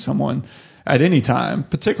addressing someone at any time,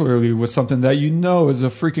 particularly with something that you know is a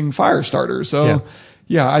freaking fire starter. So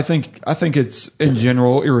yeah, I think it's in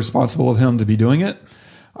general irresponsible of him to be doing it.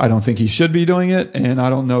 I don't think he should be doing it, and I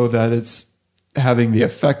don't know that it's having the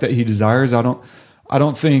effect that he desires. I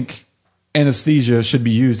don't think anesthesia should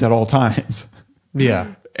be used at all times.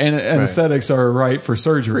 Yeah. And anesthetics are right for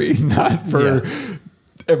surgery, not for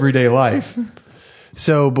everyday life.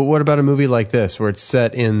 So, but what about a movie like this where it's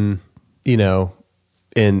set in the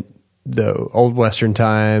old Western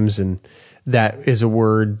times, and that is a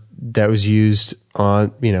word that was used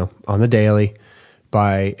on the daily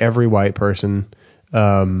by every white person.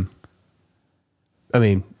 I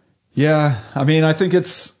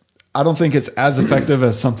don't think it's as effective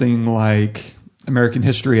as something like American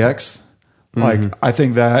History X. Like, I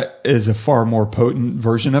think that is a far more potent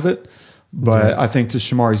version of it. But I think, to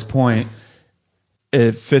Shamari's point,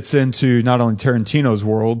 it fits into not only Tarantino's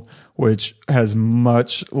world, which has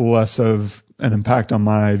much less of an impact on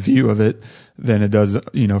my view of it than it does,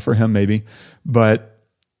 for him maybe. But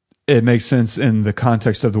it makes sense in the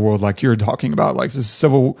context of the world like you're talking about, like this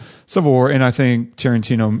Civil War. And I think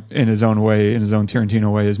Tarantino, in his own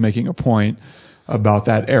Tarantino way, is making a point about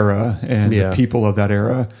that era and the people of that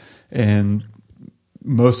era. And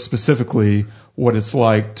most specifically, what it's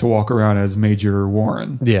like to walk around as Major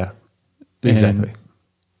Warren. Yeah, exactly. And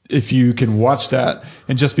if you can watch that,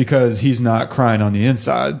 and just because he's not crying on the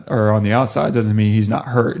inside or on the outside doesn't mean he's not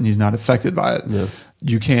hurt and he's not affected by it. Yeah.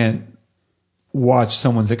 You can't watch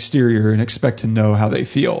someone's exterior and expect to know how they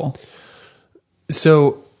feel.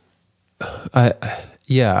 So, I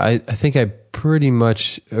think I pretty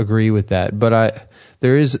much agree with that. But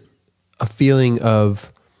there is a feeling of,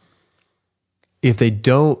 if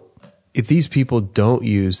these people don't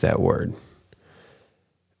use that word,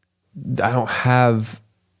 I don't have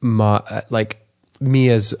me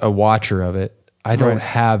as a watcher of it, I don't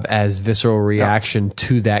have as visceral reaction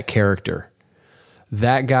to that character.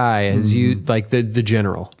 That guy, as the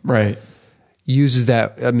general, uses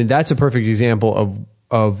that. I mean, that's a perfect example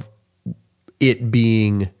of it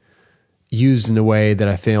being used in a way that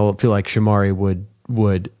I feel like Shamari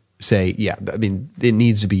would say, yeah, I mean, it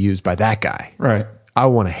needs to be used by that guy. Right. I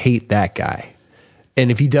want to hate that guy.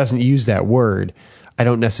 And if he doesn't use that word, I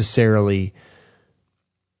don't know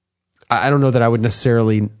that I would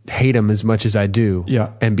necessarily hate him as much as I do.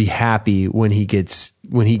 Yeah. And be happy when he gets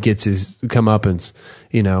his comeuppance,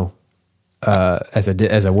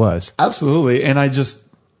 as I was. Absolutely. And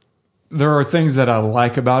there are things that I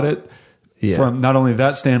like about it from not only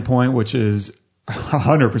that standpoint, which is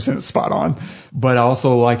 100% spot on, but I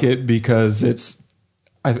also like it because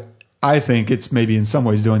I think it's maybe in some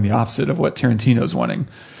ways doing the opposite of what Tarantino's wanting,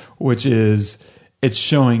 which is it's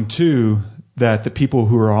showing too that the people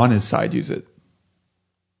who are on his side use it.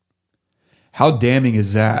 How damning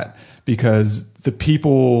is that? Because the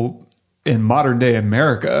people in modern day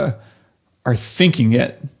America are thinking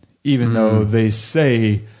it, even though they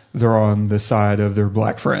say they're on the side of their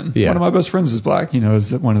black friend. Yeah. One of my best friends is black,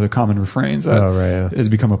 is one of the common refrains that has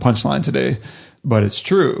become a punchline today. But it's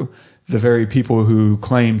true. The very people who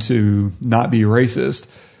claim to not be racist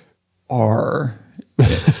are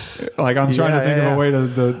like, I'm trying to think of a way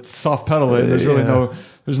to soft pedal it. There's really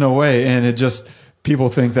there's no way. And people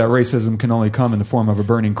think that racism can only come in the form of a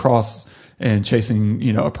burning cross and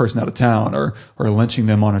chasing, a person out of town or lynching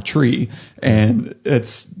them on a tree. And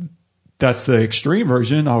that's the extreme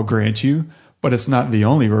version, I'll grant you, but it's not the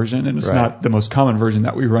only version, and it's not the most common version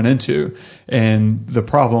that we run into. And the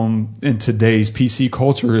problem in today's PC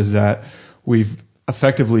culture is that we've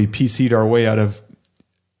effectively PC'd our way out of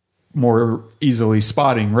more easily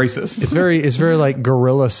spotting racists. It's very like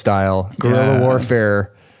guerrilla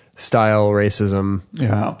warfare style racism.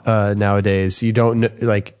 Yeah. Nowadays, you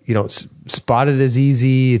don't spot it as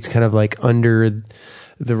easy. It's kind of like under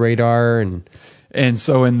the radar. And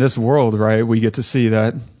so in this world, we get to see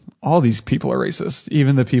that all these people are racist,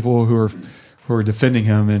 even the people who are defending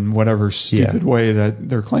him in whatever stupid way that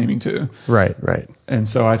they're claiming to. Right. And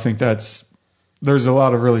so I think there's a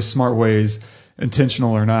lot of really smart ways,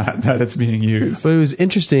 intentional or not, that it's being used. So it was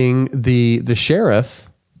interesting. The sheriff,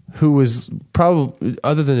 who was probably,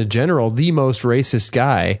 other than a general, the most racist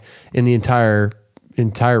guy in the entire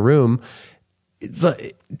room,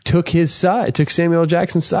 took his side, took Samuel L.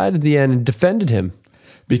 Jackson's side at the end and defended him.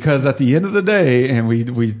 Because at the end of the day, and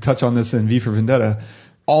we touch on this in V for Vendetta,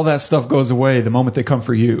 all that stuff goes away the moment they come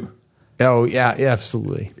for you. Oh yeah,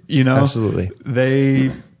 absolutely. You know,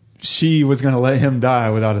 absolutely. She was going to let him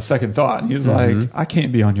die without a second thought. And he was like, I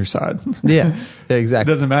can't be on your side. Yeah,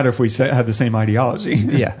 exactly. It doesn't matter if we have the same ideology.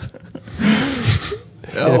 Yeah.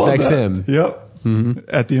 It affects him. Yep. Mm-hmm.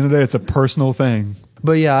 At the end of the day, it's a personal thing.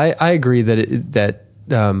 But yeah, I agree that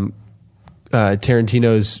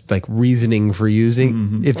Tarantino's like reasoning for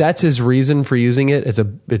using, if that's his reason for using it,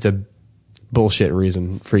 it's a bullshit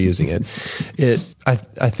reason for using it. I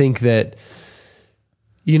think that,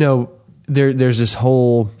 you know, there's this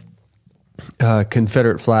whole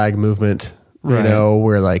Confederate flag movement, you know,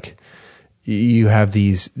 where like you have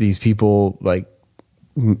these people like,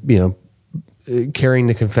 you know, carrying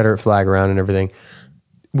the Confederate flag around and everything,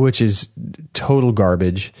 which is total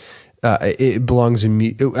garbage. It belongs in.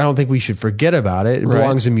 I don't think we should forget about it. It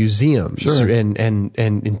belongs in museums and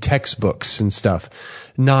in textbooks and stuff,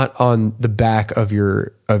 not on the back of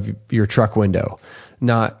your truck window,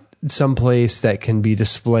 not someplace that can be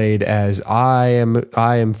displayed as I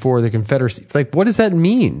am for the Confederacy. Like, what does that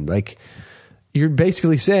mean? Like, you're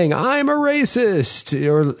basically saying I'm a racist,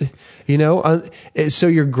 or you know. So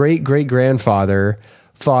your great grandfather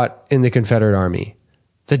fought in the Confederate Army.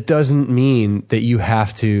 That doesn't mean that you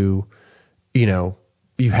have to, you know,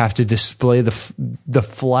 you have to display the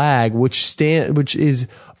flag, which is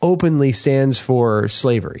openly stands for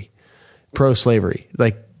slavery, pro-slavery.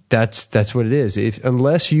 Like that's what it is.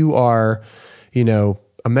 Unless you are, you know,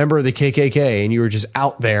 a member of the KKK and you were just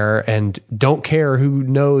out there and don't care who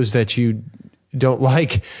knows that you don't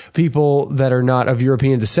like people that are not of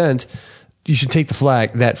European descent, you should take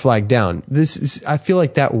that flag down. I feel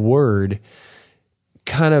like that word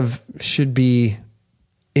kind of should be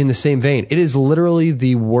in the same vein. It is literally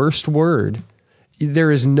the worst word. There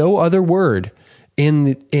is no other word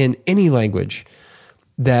in any language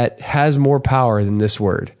that has more power than this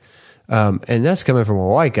word. And that's coming from a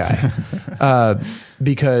white guy.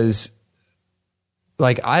 Because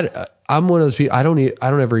like I'm one of those people, I don't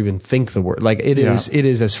ever even think the word. Like it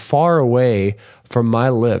is as far away from my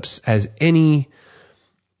lips as any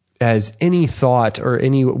thought or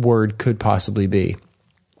any word could possibly be.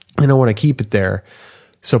 And I want to keep it there.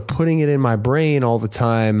 So putting it in my brain all the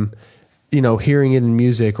time, you know, hearing it in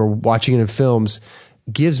music or watching it in films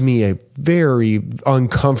gives me a very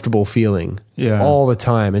uncomfortable feeling all the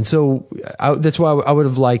time. And so that's why I would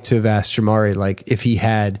have liked to have asked Jamari, like, if he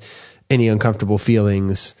had any uncomfortable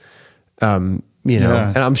feelings, you know,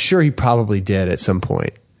 and I'm sure he probably did at some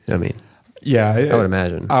point. I mean, I would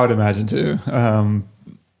imagine. I would imagine too.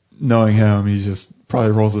 Knowing him, he just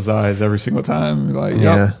probably rolls his eyes every single time. Like,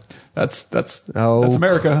 that's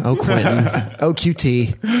America. Oh, Quentin. Oh,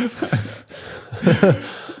 QT.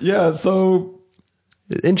 So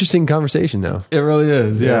interesting conversation, though. It really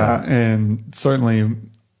is, and certainly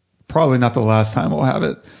probably not the last time we'll have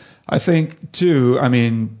it. I think, too, I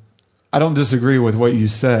mean, I don't disagree with what you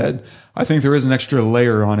said. I think there is an extra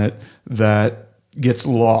layer on it that gets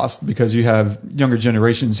lost because you have younger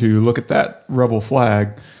generations who look at that rebel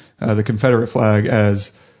flag, the Confederate flag,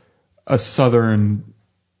 as a Southern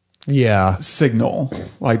signal.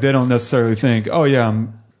 Like, they don't necessarily think, oh yeah,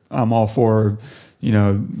 I'm all for, you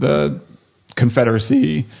know, the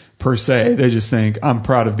Confederacy per se. They just think I'm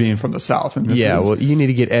proud of being from the South. And this well, you need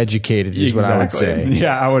to get educated is what I would say.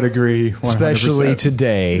 Yeah, I would agree 100%. Especially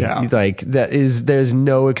today. Like, there's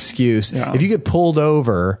no excuse. If you get pulled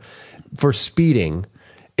over for speeding,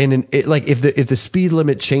 and if the speed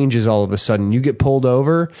limit changes all of a sudden, you get pulled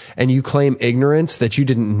over and you claim ignorance that you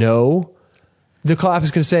didn't know, the cop is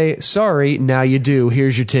going to say, sorry, now you do.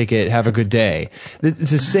 Here's your ticket. Have a good day. It's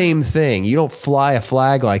the same thing. You don't fly a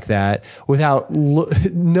flag like that without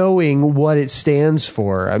knowing what it stands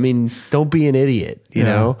for. I mean, don't be an idiot, you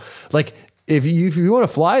know? Like, if you want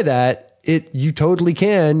to fly that, you totally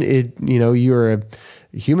can. You're a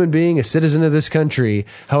human being, a citizen of this country.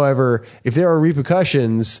 However, if there are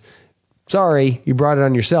repercussions, sorry, you brought it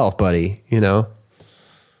on yourself, buddy, you know?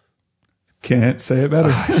 Can't say it better.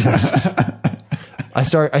 I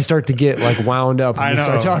start to get like wound up when we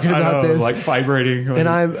start talking about this, like vibrating. And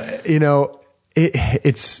I'm, you know,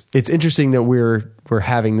 it's interesting that we're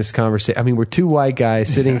having this conversation. I mean, we're two white guys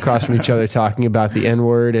sitting across from each other talking about the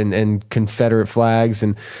N-word and Confederate flags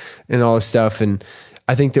and all this stuff. And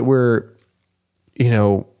I think that we're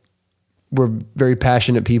very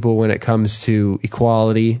passionate people when it comes to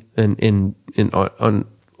equality and on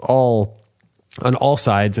all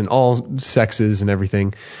sides and all sexes and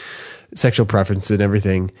everything. Sexual preference and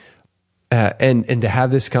everything. And to have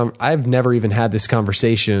this I've never even had this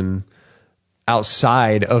conversation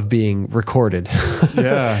outside of being recorded.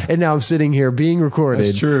 Yeah. And now I'm sitting here being recorded,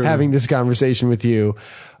 That's true. having this conversation with you.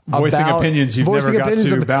 Voicing opinions you've never got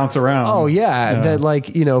to bounce around. Oh yeah. That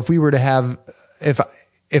like, you know, if we were to have, if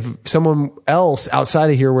someone else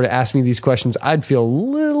outside of here were to ask me these questions, I'd feel a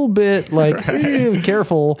little bit like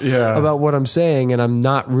careful about what I'm saying. And I'm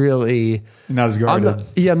not really not as guarded.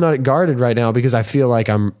 I'm not guarded right now because I feel like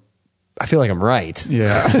I'm right.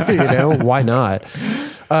 Yeah. You know, why not?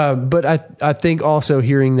 But I think also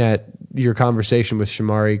hearing that your conversation with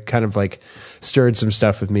Shamari kind of like stirred some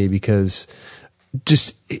stuff with me, because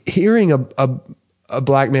just hearing a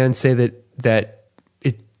black man say that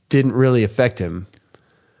it didn't really affect him,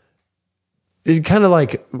 it kind of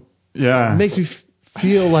like makes me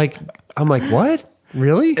feel like I'm like, what?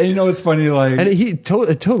 Really? And you know, it's funny, like, and it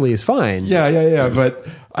totally is fine. Yeah. But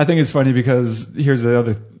I think it's funny because here's the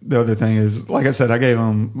other thing is, like I said, I gave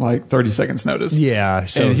him like 30 seconds notice. Yeah.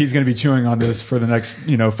 So, and he's going to be chewing on this for the next,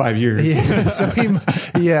 5 years.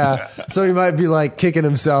 Yeah. So he might be like kicking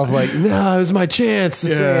himself like, no, it was my chance to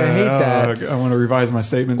say I hate that. I want to revise my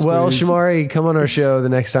statements. Well, please. Shamari, come on our show the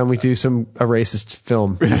next time we do a racist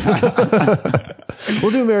film.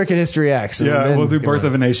 We'll do American History X. Yeah, we'll do Birth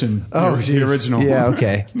of a Nation. Oh, the original. Yeah,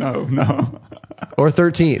 okay. No. Or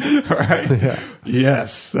 13th. Right. Yeah.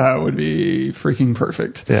 Yes, that would be freaking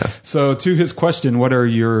perfect. Yeah. So to his question, what are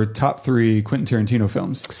your top 3 Quentin Tarantino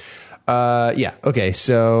films? Yeah. Okay.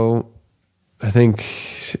 So I think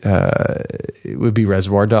it would be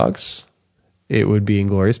Reservoir Dogs. It would be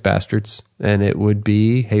Inglourious Bastards, and it would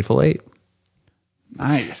be Hateful Eight.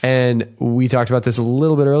 Nice. And we talked about this a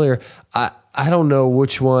little bit earlier. I don't know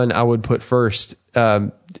which one I would put first. I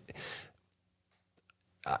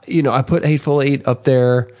put Hateful Eight up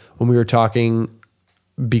there when we were talking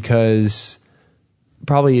because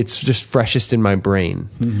probably it's just freshest in my brain.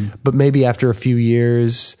 Mm-hmm. But maybe after a few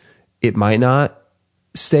years, it might not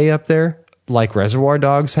stay up there like Reservoir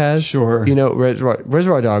Dogs has. Sure.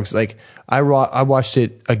 Reservoir Dogs, like I watched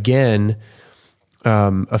it again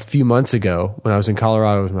a few months ago when I was in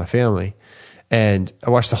Colorado with my family, and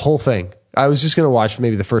I watched the whole thing. I was just going to watch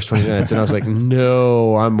maybe the first 20 minutes, and I was like,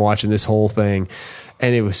 no, I'm watching this whole thing.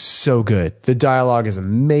 And it was so good. The dialogue is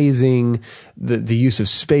amazing. The use of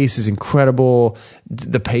space is incredible.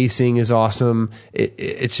 The pacing is awesome.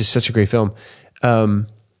 It's just such a great film. But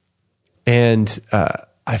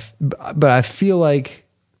I feel like,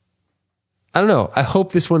 I don't know. I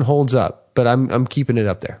hope this one holds up, but I'm keeping it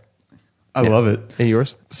up there. I love it. And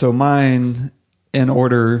yours? So mine, in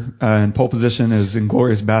order, in pole position, is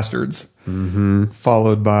Inglourious Bastards,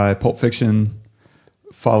 followed by Pulp Fiction,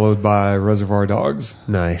 followed by Reservoir Dogs.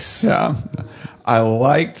 Nice. Yeah. I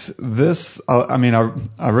liked this. I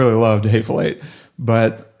really loved Hateful Eight,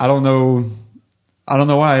 but I don't know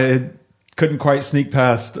why it couldn't quite sneak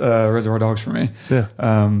past Reservoir Dogs for me. Yeah.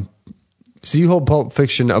 So you hold Pulp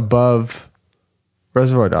Fiction above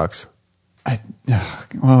Reservoir Dogs?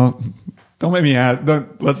 Don't make me ask.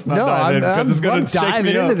 Let's not dive in because it's going to shake me up. I'm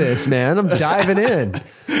diving into this, man. I'm diving in.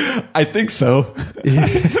 I think so.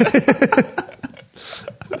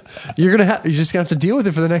 You're just gonna have to deal with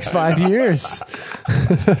it for the next 5 years.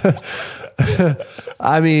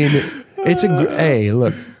 I mean, hey,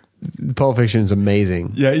 look, Pulp Fiction is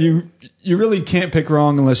amazing. Yeah, you really can't pick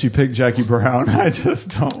wrong unless you pick Jackie Brown. I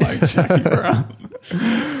just don't like Jackie Brown.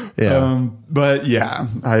 Yeah. But yeah,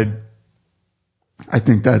 I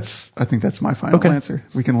think that's my final answer.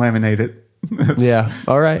 We can laminate it. Yeah.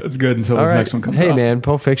 All right. It's good until this next one comes out. Hey man,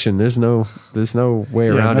 Pulp Fiction. There's no way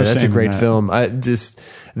around it. That's a great film. Just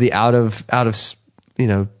the out of can't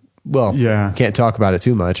talk about it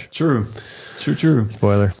too much. True.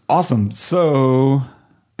 Spoiler. Awesome. So,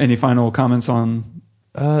 any final comments on?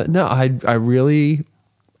 No, I really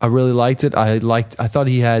liked it. I thought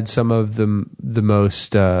he had some of the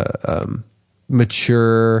most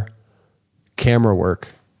mature camera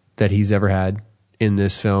work that he's ever had in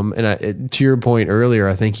this film. And to your point earlier,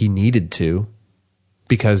 I think he needed to,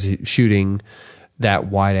 because shooting that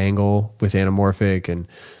wide angle with anamorphic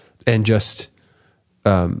and just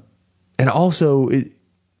and also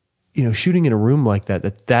shooting in a room like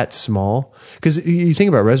that small, because you think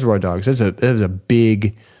about Reservoir Dogs, there's a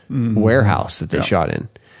big warehouse that they shot in.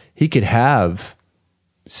 He could have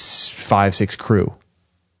 5-6 crew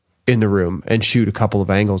in the room and shoot a couple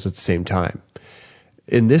of angles at the same time.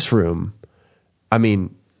 In this room, I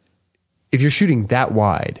mean, if you're shooting that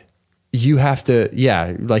wide, you have to,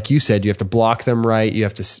 like you said, you have to block them right. You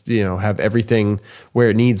have to, have everything where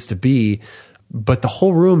it needs to be. But the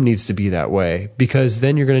whole room needs to be that way, because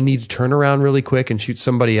then you're going to need to turn around really quick and shoot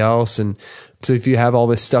somebody else. And so if you have all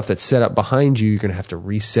this stuff that's set up behind you, you're going to have to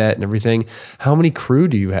reset and everything. How many crew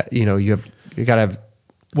do you have? You got to have.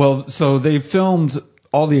 Well, so they filmed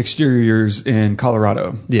all the exteriors in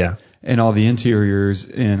Colorado. Yeah. And all the interiors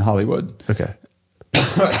in Hollywood. Okay.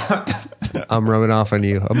 I'm rubbing off on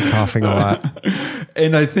you. I'm coughing a lot.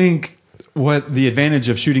 And I think what the advantage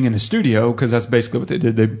of shooting in a studio, because that's basically what they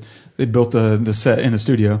did. They built the set in a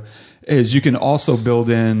studio, is you can also build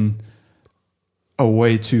in a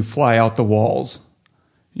way to fly out the walls.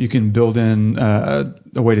 You can build in a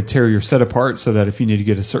way to tear your set apart so that if you need to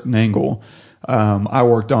get a certain angle. I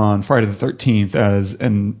worked on Friday the 13th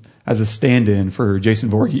as a stand-in for Jason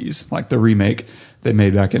Voorhees, like the remake they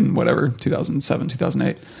made back in 2007,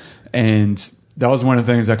 2008. And that was one of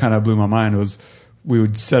the things that kind of blew my mind was we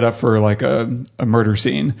would set up for like a murder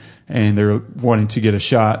scene, and they were wanting to get a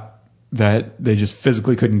shot that they just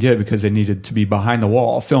physically couldn't get because they needed to be behind the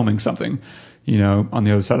wall filming something, on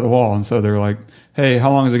the other side of the wall. And so they're like, hey,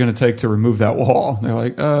 how long is it going to take to remove that wall? And they're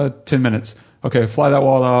like, 10 minutes. Okay, fly that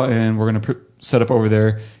wall out, and we're going to set up over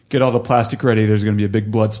there, get all the plastic ready. There's going to be a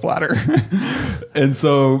big blood splatter. And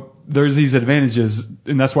so there's these advantages,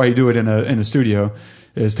 and that's why you do it in a studio,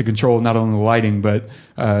 is to control not only the lighting, but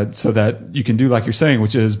so that you can do like you're saying,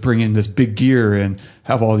 which is bring in this big gear and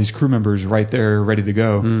have all these crew members right there ready to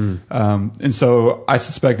go. And so I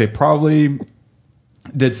suspect they probably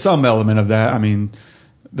did some element of that. I mean,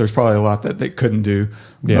 there's probably a lot that they couldn't do,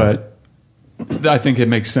 but I think it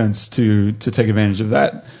makes sense to take advantage of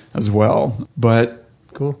that as well. But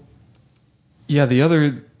cool. Yeah, the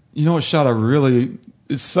other, what shot I really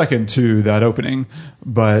is second to that opening,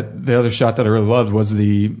 but the other shot that I really loved was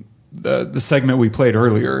the segment we played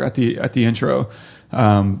earlier at the intro.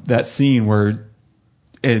 That scene where,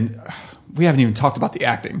 and we haven't even talked about the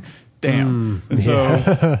acting. Damn. And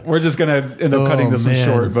so we're just gonna end up cutting this one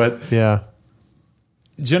short. But yeah.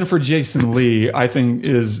 Jennifer Jason Leigh, I think,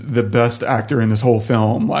 is the best actor in this whole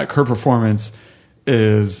film. Like, her performance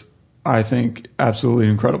is, I think, absolutely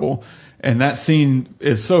incredible. And that scene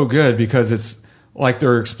is so good because it's like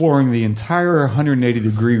they're exploring the entire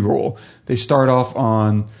 180-degree rule. They start off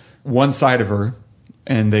on one side of her,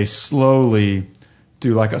 and they slowly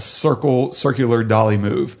do like a circular dolly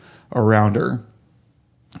move around her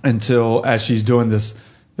until, as she's doing this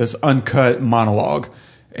uncut monologue.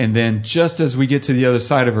 And then just as we get to the other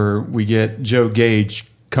side of her, we get Joe Gage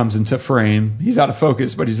comes into frame. He's out of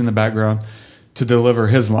focus, but he's in the background to deliver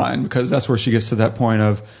his line, because that's where she gets to that point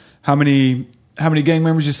of how many gang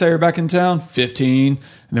members you say are back in town? 15. And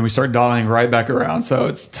then we start dollying right back around. So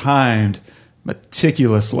it's timed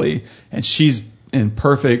meticulously, and she's in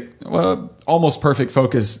almost perfect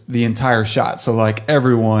focus the entire shot. So like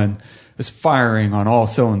everyone is firing on all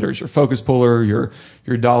cylinders. Your focus puller, your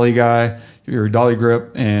dolly guy, your dolly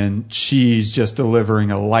grip, and she's just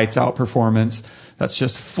delivering a lights out performance that's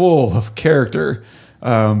just full of character.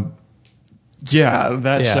 Shot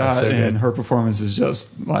so and her performance is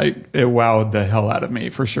just like, it wowed the hell out of me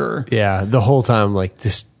for sure. Yeah, the whole time, like,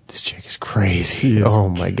 this chick is crazy. Oh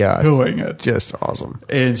my gosh, doing it, just awesome.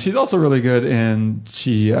 And she's also really good, and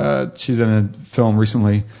she's in a film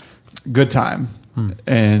recently, Good Time,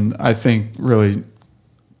 and I think really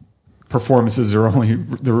performances are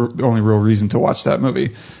the only real reason to watch that movie,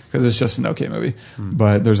 because it's just an okay movie,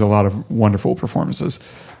 but there's a lot of wonderful performances.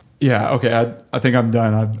 Yeah, okay, I think I'm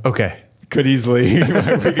done. Okay. Could easily,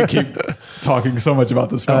 we could keep talking so much about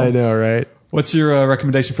this film. I know, right? What's your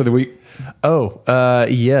recommendation for the week?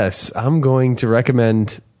 Yes, I'm going to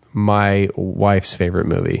recommend my wife's favorite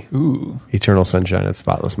movie. Ooh. Eternal Sunshine of the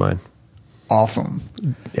Spotless Mind. Awesome.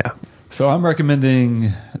 Yeah. So I'm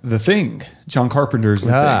recommending The Thing, John Carpenter's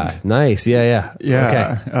The Thing. Nice. Yeah.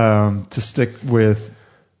 Okay. To stick with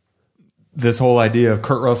this whole idea of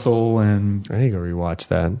Kurt Russell and I need to go rewatch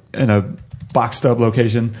that in a boxed up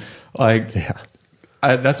location.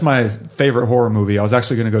 That's my favorite horror movie. I was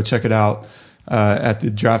actually going to go check it out at the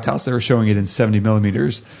Draft House. They were showing it in 70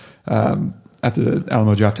 millimeters at the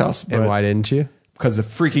Alamo Draft House. And why didn't you? Because the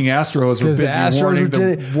freaking Astros were busy winning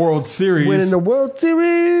the World Series. Winning the World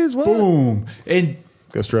Series. What? Boom. And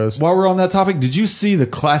Go Stros. While we're on that topic, did you see the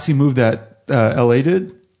classy move that LA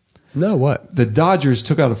did? No, what? The Dodgers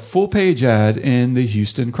took out a full-page ad in the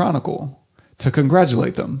Houston Chronicle to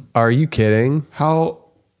congratulate them. Are you kidding? How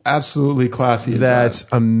absolutely classy is that? That's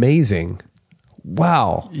amazing.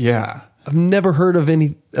 Wow. Yeah. I've never heard of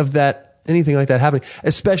anything like that happening,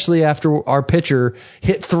 especially after our pitcher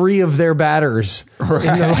hit 3 of their batters in the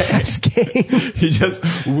last game. He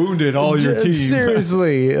just wounded all your team.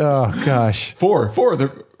 Seriously. Oh, gosh. 4.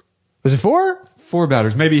 Was it 4? 4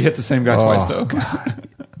 batters. Maybe he hit the same guy twice, though.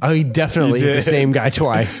 Oh, he definitely hit the same guy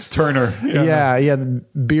twice. Turner. Yeah, the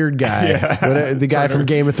beard guy. Yeah. The guy from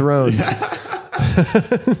Game of Thrones.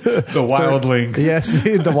 The wildling. Yes,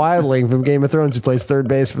 the wildling from Game of Thrones who plays third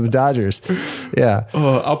base for the Dodgers. Yeah.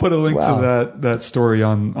 I'll put a link to that story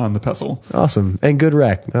on the Pestle. Awesome. And good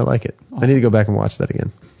rec. I like it. Awesome. I need to go back and watch that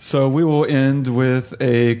again. So we will end with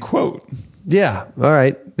a quote. Yeah. All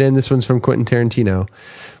right. And this one's from Quentin Tarantino.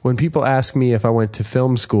 When people ask me if I went to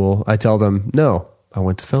film school, I tell them, no, I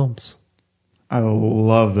went to films. I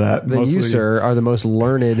love that. Then you, sir, are the most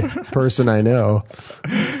learned person I know.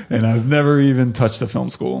 And I've never even touched a film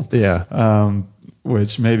school. Yeah.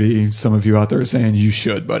 Which maybe some of you out there are saying you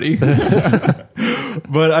should, buddy.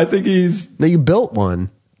 But I think No, you built one.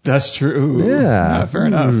 That's true. Yeah. Fair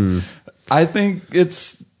enough. I think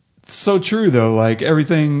it's so true, though. Like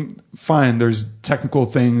everything, fine, there's technical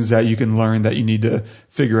things that you can learn that you need to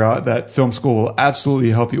figure out that film school will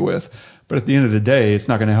absolutely help you with. But at the end of the day, it's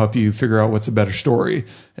not going to help you figure out what's a better story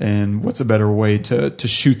and what's a better way to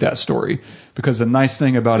shoot that story. Because the nice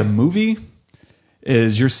thing about a movie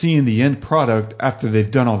is you're seeing the end product after they've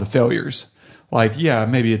done all the failures. Like, yeah,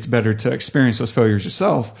 maybe it's better to experience those failures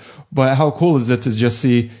yourself, but how cool is it to just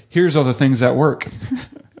see, here's all the things that work.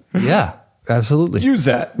 Yeah, absolutely. Use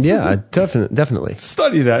that. Yeah, definitely.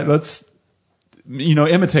 Study that. Let's,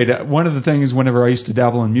 imitate it. One of the things whenever I used to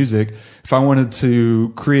dabble in music, if I wanted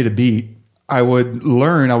to create a beat, I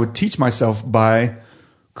would teach myself by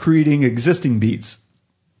creating existing beats.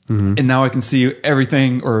 Mm-hmm. And now I can see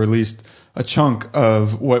everything, or at least a chunk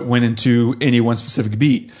of what went into any one specific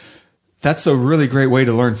beat. That's a really great way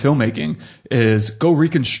to learn filmmaking, is go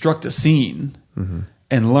reconstruct a scene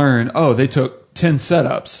and learn, they took 10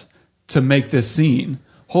 setups to make this scene.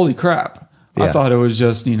 Holy crap. Yeah. I thought it was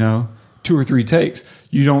just, 2 or 3 takes.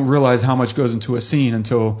 You don't realize how much goes into a scene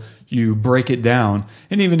until you break it down.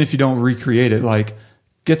 And even if you don't recreate it, like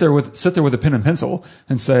sit there with a pen and pencil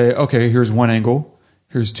and say, okay, here's 1 angle,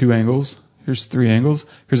 here's 2 angles, here's 3 angles,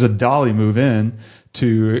 here's a dolly move in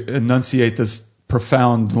to enunciate this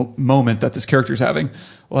profound moment that this character's having.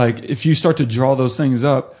 Like if you start to draw those things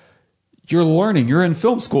up, you're learning. You're in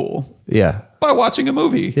film school. Yeah. By watching a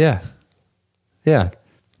movie. Yeah. Yeah.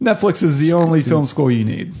 Netflix is the only film school you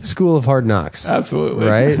need. School of Hard Knocks. Absolutely.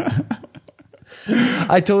 Right?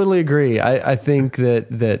 I totally agree. I think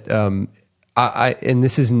that and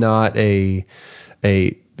this is not a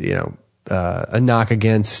knock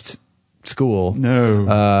against school.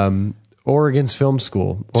 No. Or against film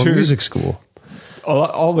school or music school.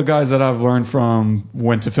 All the guys that I've learned from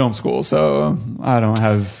went to film school, so I don't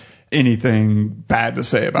have anything bad to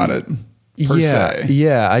say about it.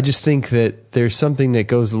 Yeah, I just think that there's something that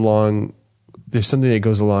goes along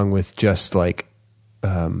with just like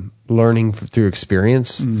learning through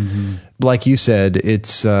experience. Mm-hmm. Like you said,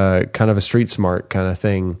 it's kind of a street smart kind of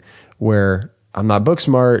thing where I'm not book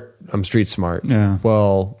smart, I'm street smart. Yeah.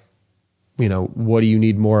 Well, what do you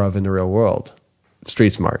need more of in the real world?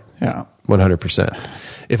 Street smart. Yeah. 100%.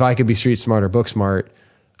 If I could be street smart or book smart,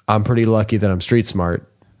 I'm pretty lucky that I'm street smart.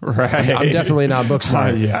 Right. I'm definitely not book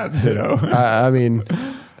smart. Yeah, ditto. I mean,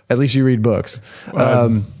 at least you read books.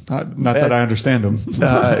 Not that I understand them.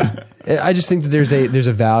 I just think that there's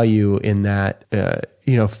a value in that,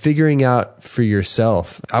 figuring out for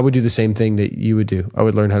yourself. I would do the same thing that you would do. I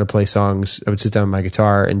would learn how to play songs. I would sit down with my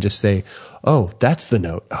guitar and just say, oh, that's the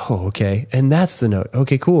note. Oh, okay. And that's the note.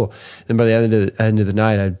 Okay, cool. And by the end of the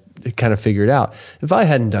night, I'd kind of figure it out. If I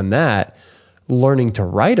hadn't done that, learning to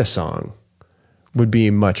write a song would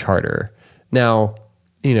be much harder. Now,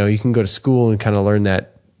 you can go to school and kind of learn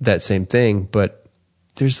that same thing, but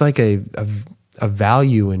there's like a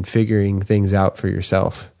value in figuring things out for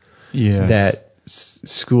yourself. Yes. That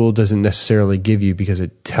school doesn't necessarily give you because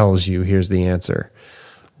it tells you here's the answer.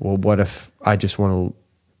 Well, what if I just want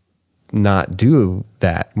to not do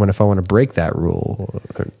that? What if I want to break that rule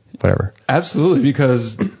or whatever? Absolutely,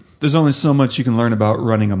 because there's only so much you can learn about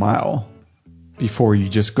running a mile before you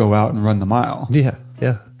just go out and run the mile. Yeah.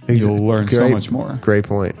 You'll learn so much more. Great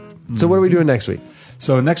point. So what are we doing next week?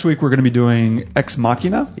 So next week we're going to be doing Ex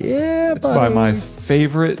Machina. Yeah, it's by my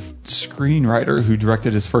favorite screenwriter who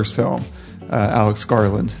directed his first film, Alex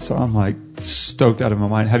Garland. So I'm like stoked out of my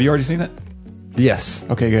mind. Have you already seen it? Yes.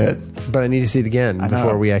 Okay, good. But I need to see it again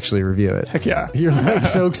before we actually review it. Heck yeah. You're like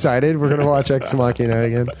so excited. We're going to watch Ex Machina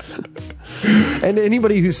again. And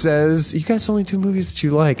anybody who says, you guys only 2 movies that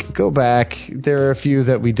you like, go back. There are a few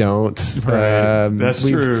that we don't. Right. That's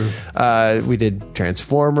true. We did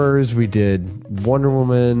Transformers. We did Wonder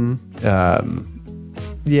Woman.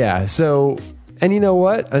 Yeah. So, and you know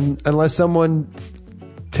what? Unless someone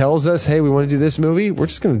tells us, hey, we want to do this movie, we're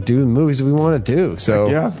just going to do the movies that we want to do. So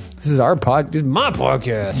this is our this is my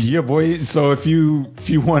podcast. Yeah, boy. So if you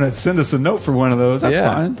want to send us a note for one of those, that's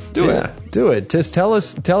fine. Do it. Just tell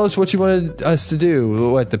us what you wanted us to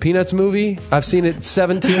do. What, the Peanuts movie? I've seen it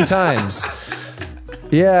 17 times.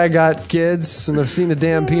 Yeah, I got kids, and I've seen the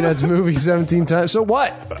damn Peanuts movie 17 times. So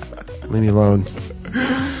what? Leave me alone.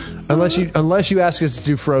 Unless you ask us to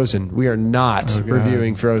do Frozen, we are not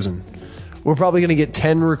reviewing Frozen. We're probably going to get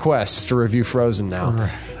 10 requests to review Frozen now.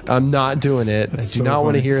 Right. I'm not doing it. I do not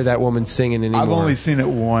want to hear that woman singing anymore. I've only seen it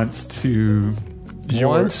once to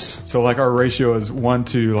yours. So like our ratio is 1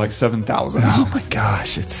 to like 7,000. Oh my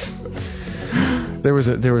gosh, there was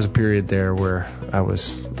a period there where I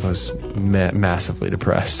was massively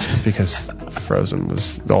depressed because Frozen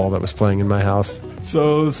was all that was playing in my house.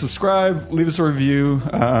 So subscribe, leave us a review.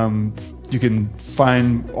 You can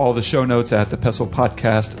find all the show notes at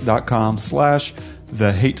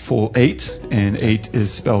thepestlepodcast.com/thehateful8, and 8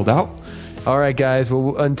 is spelled out. All right, guys.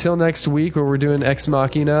 Well, until next week where we're doing Ex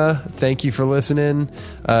Machina, thank you for listening.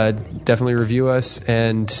 Definitely review us.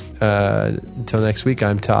 And until next week,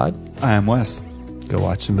 I'm Todd. I am Wes. Go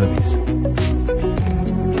watch some movies.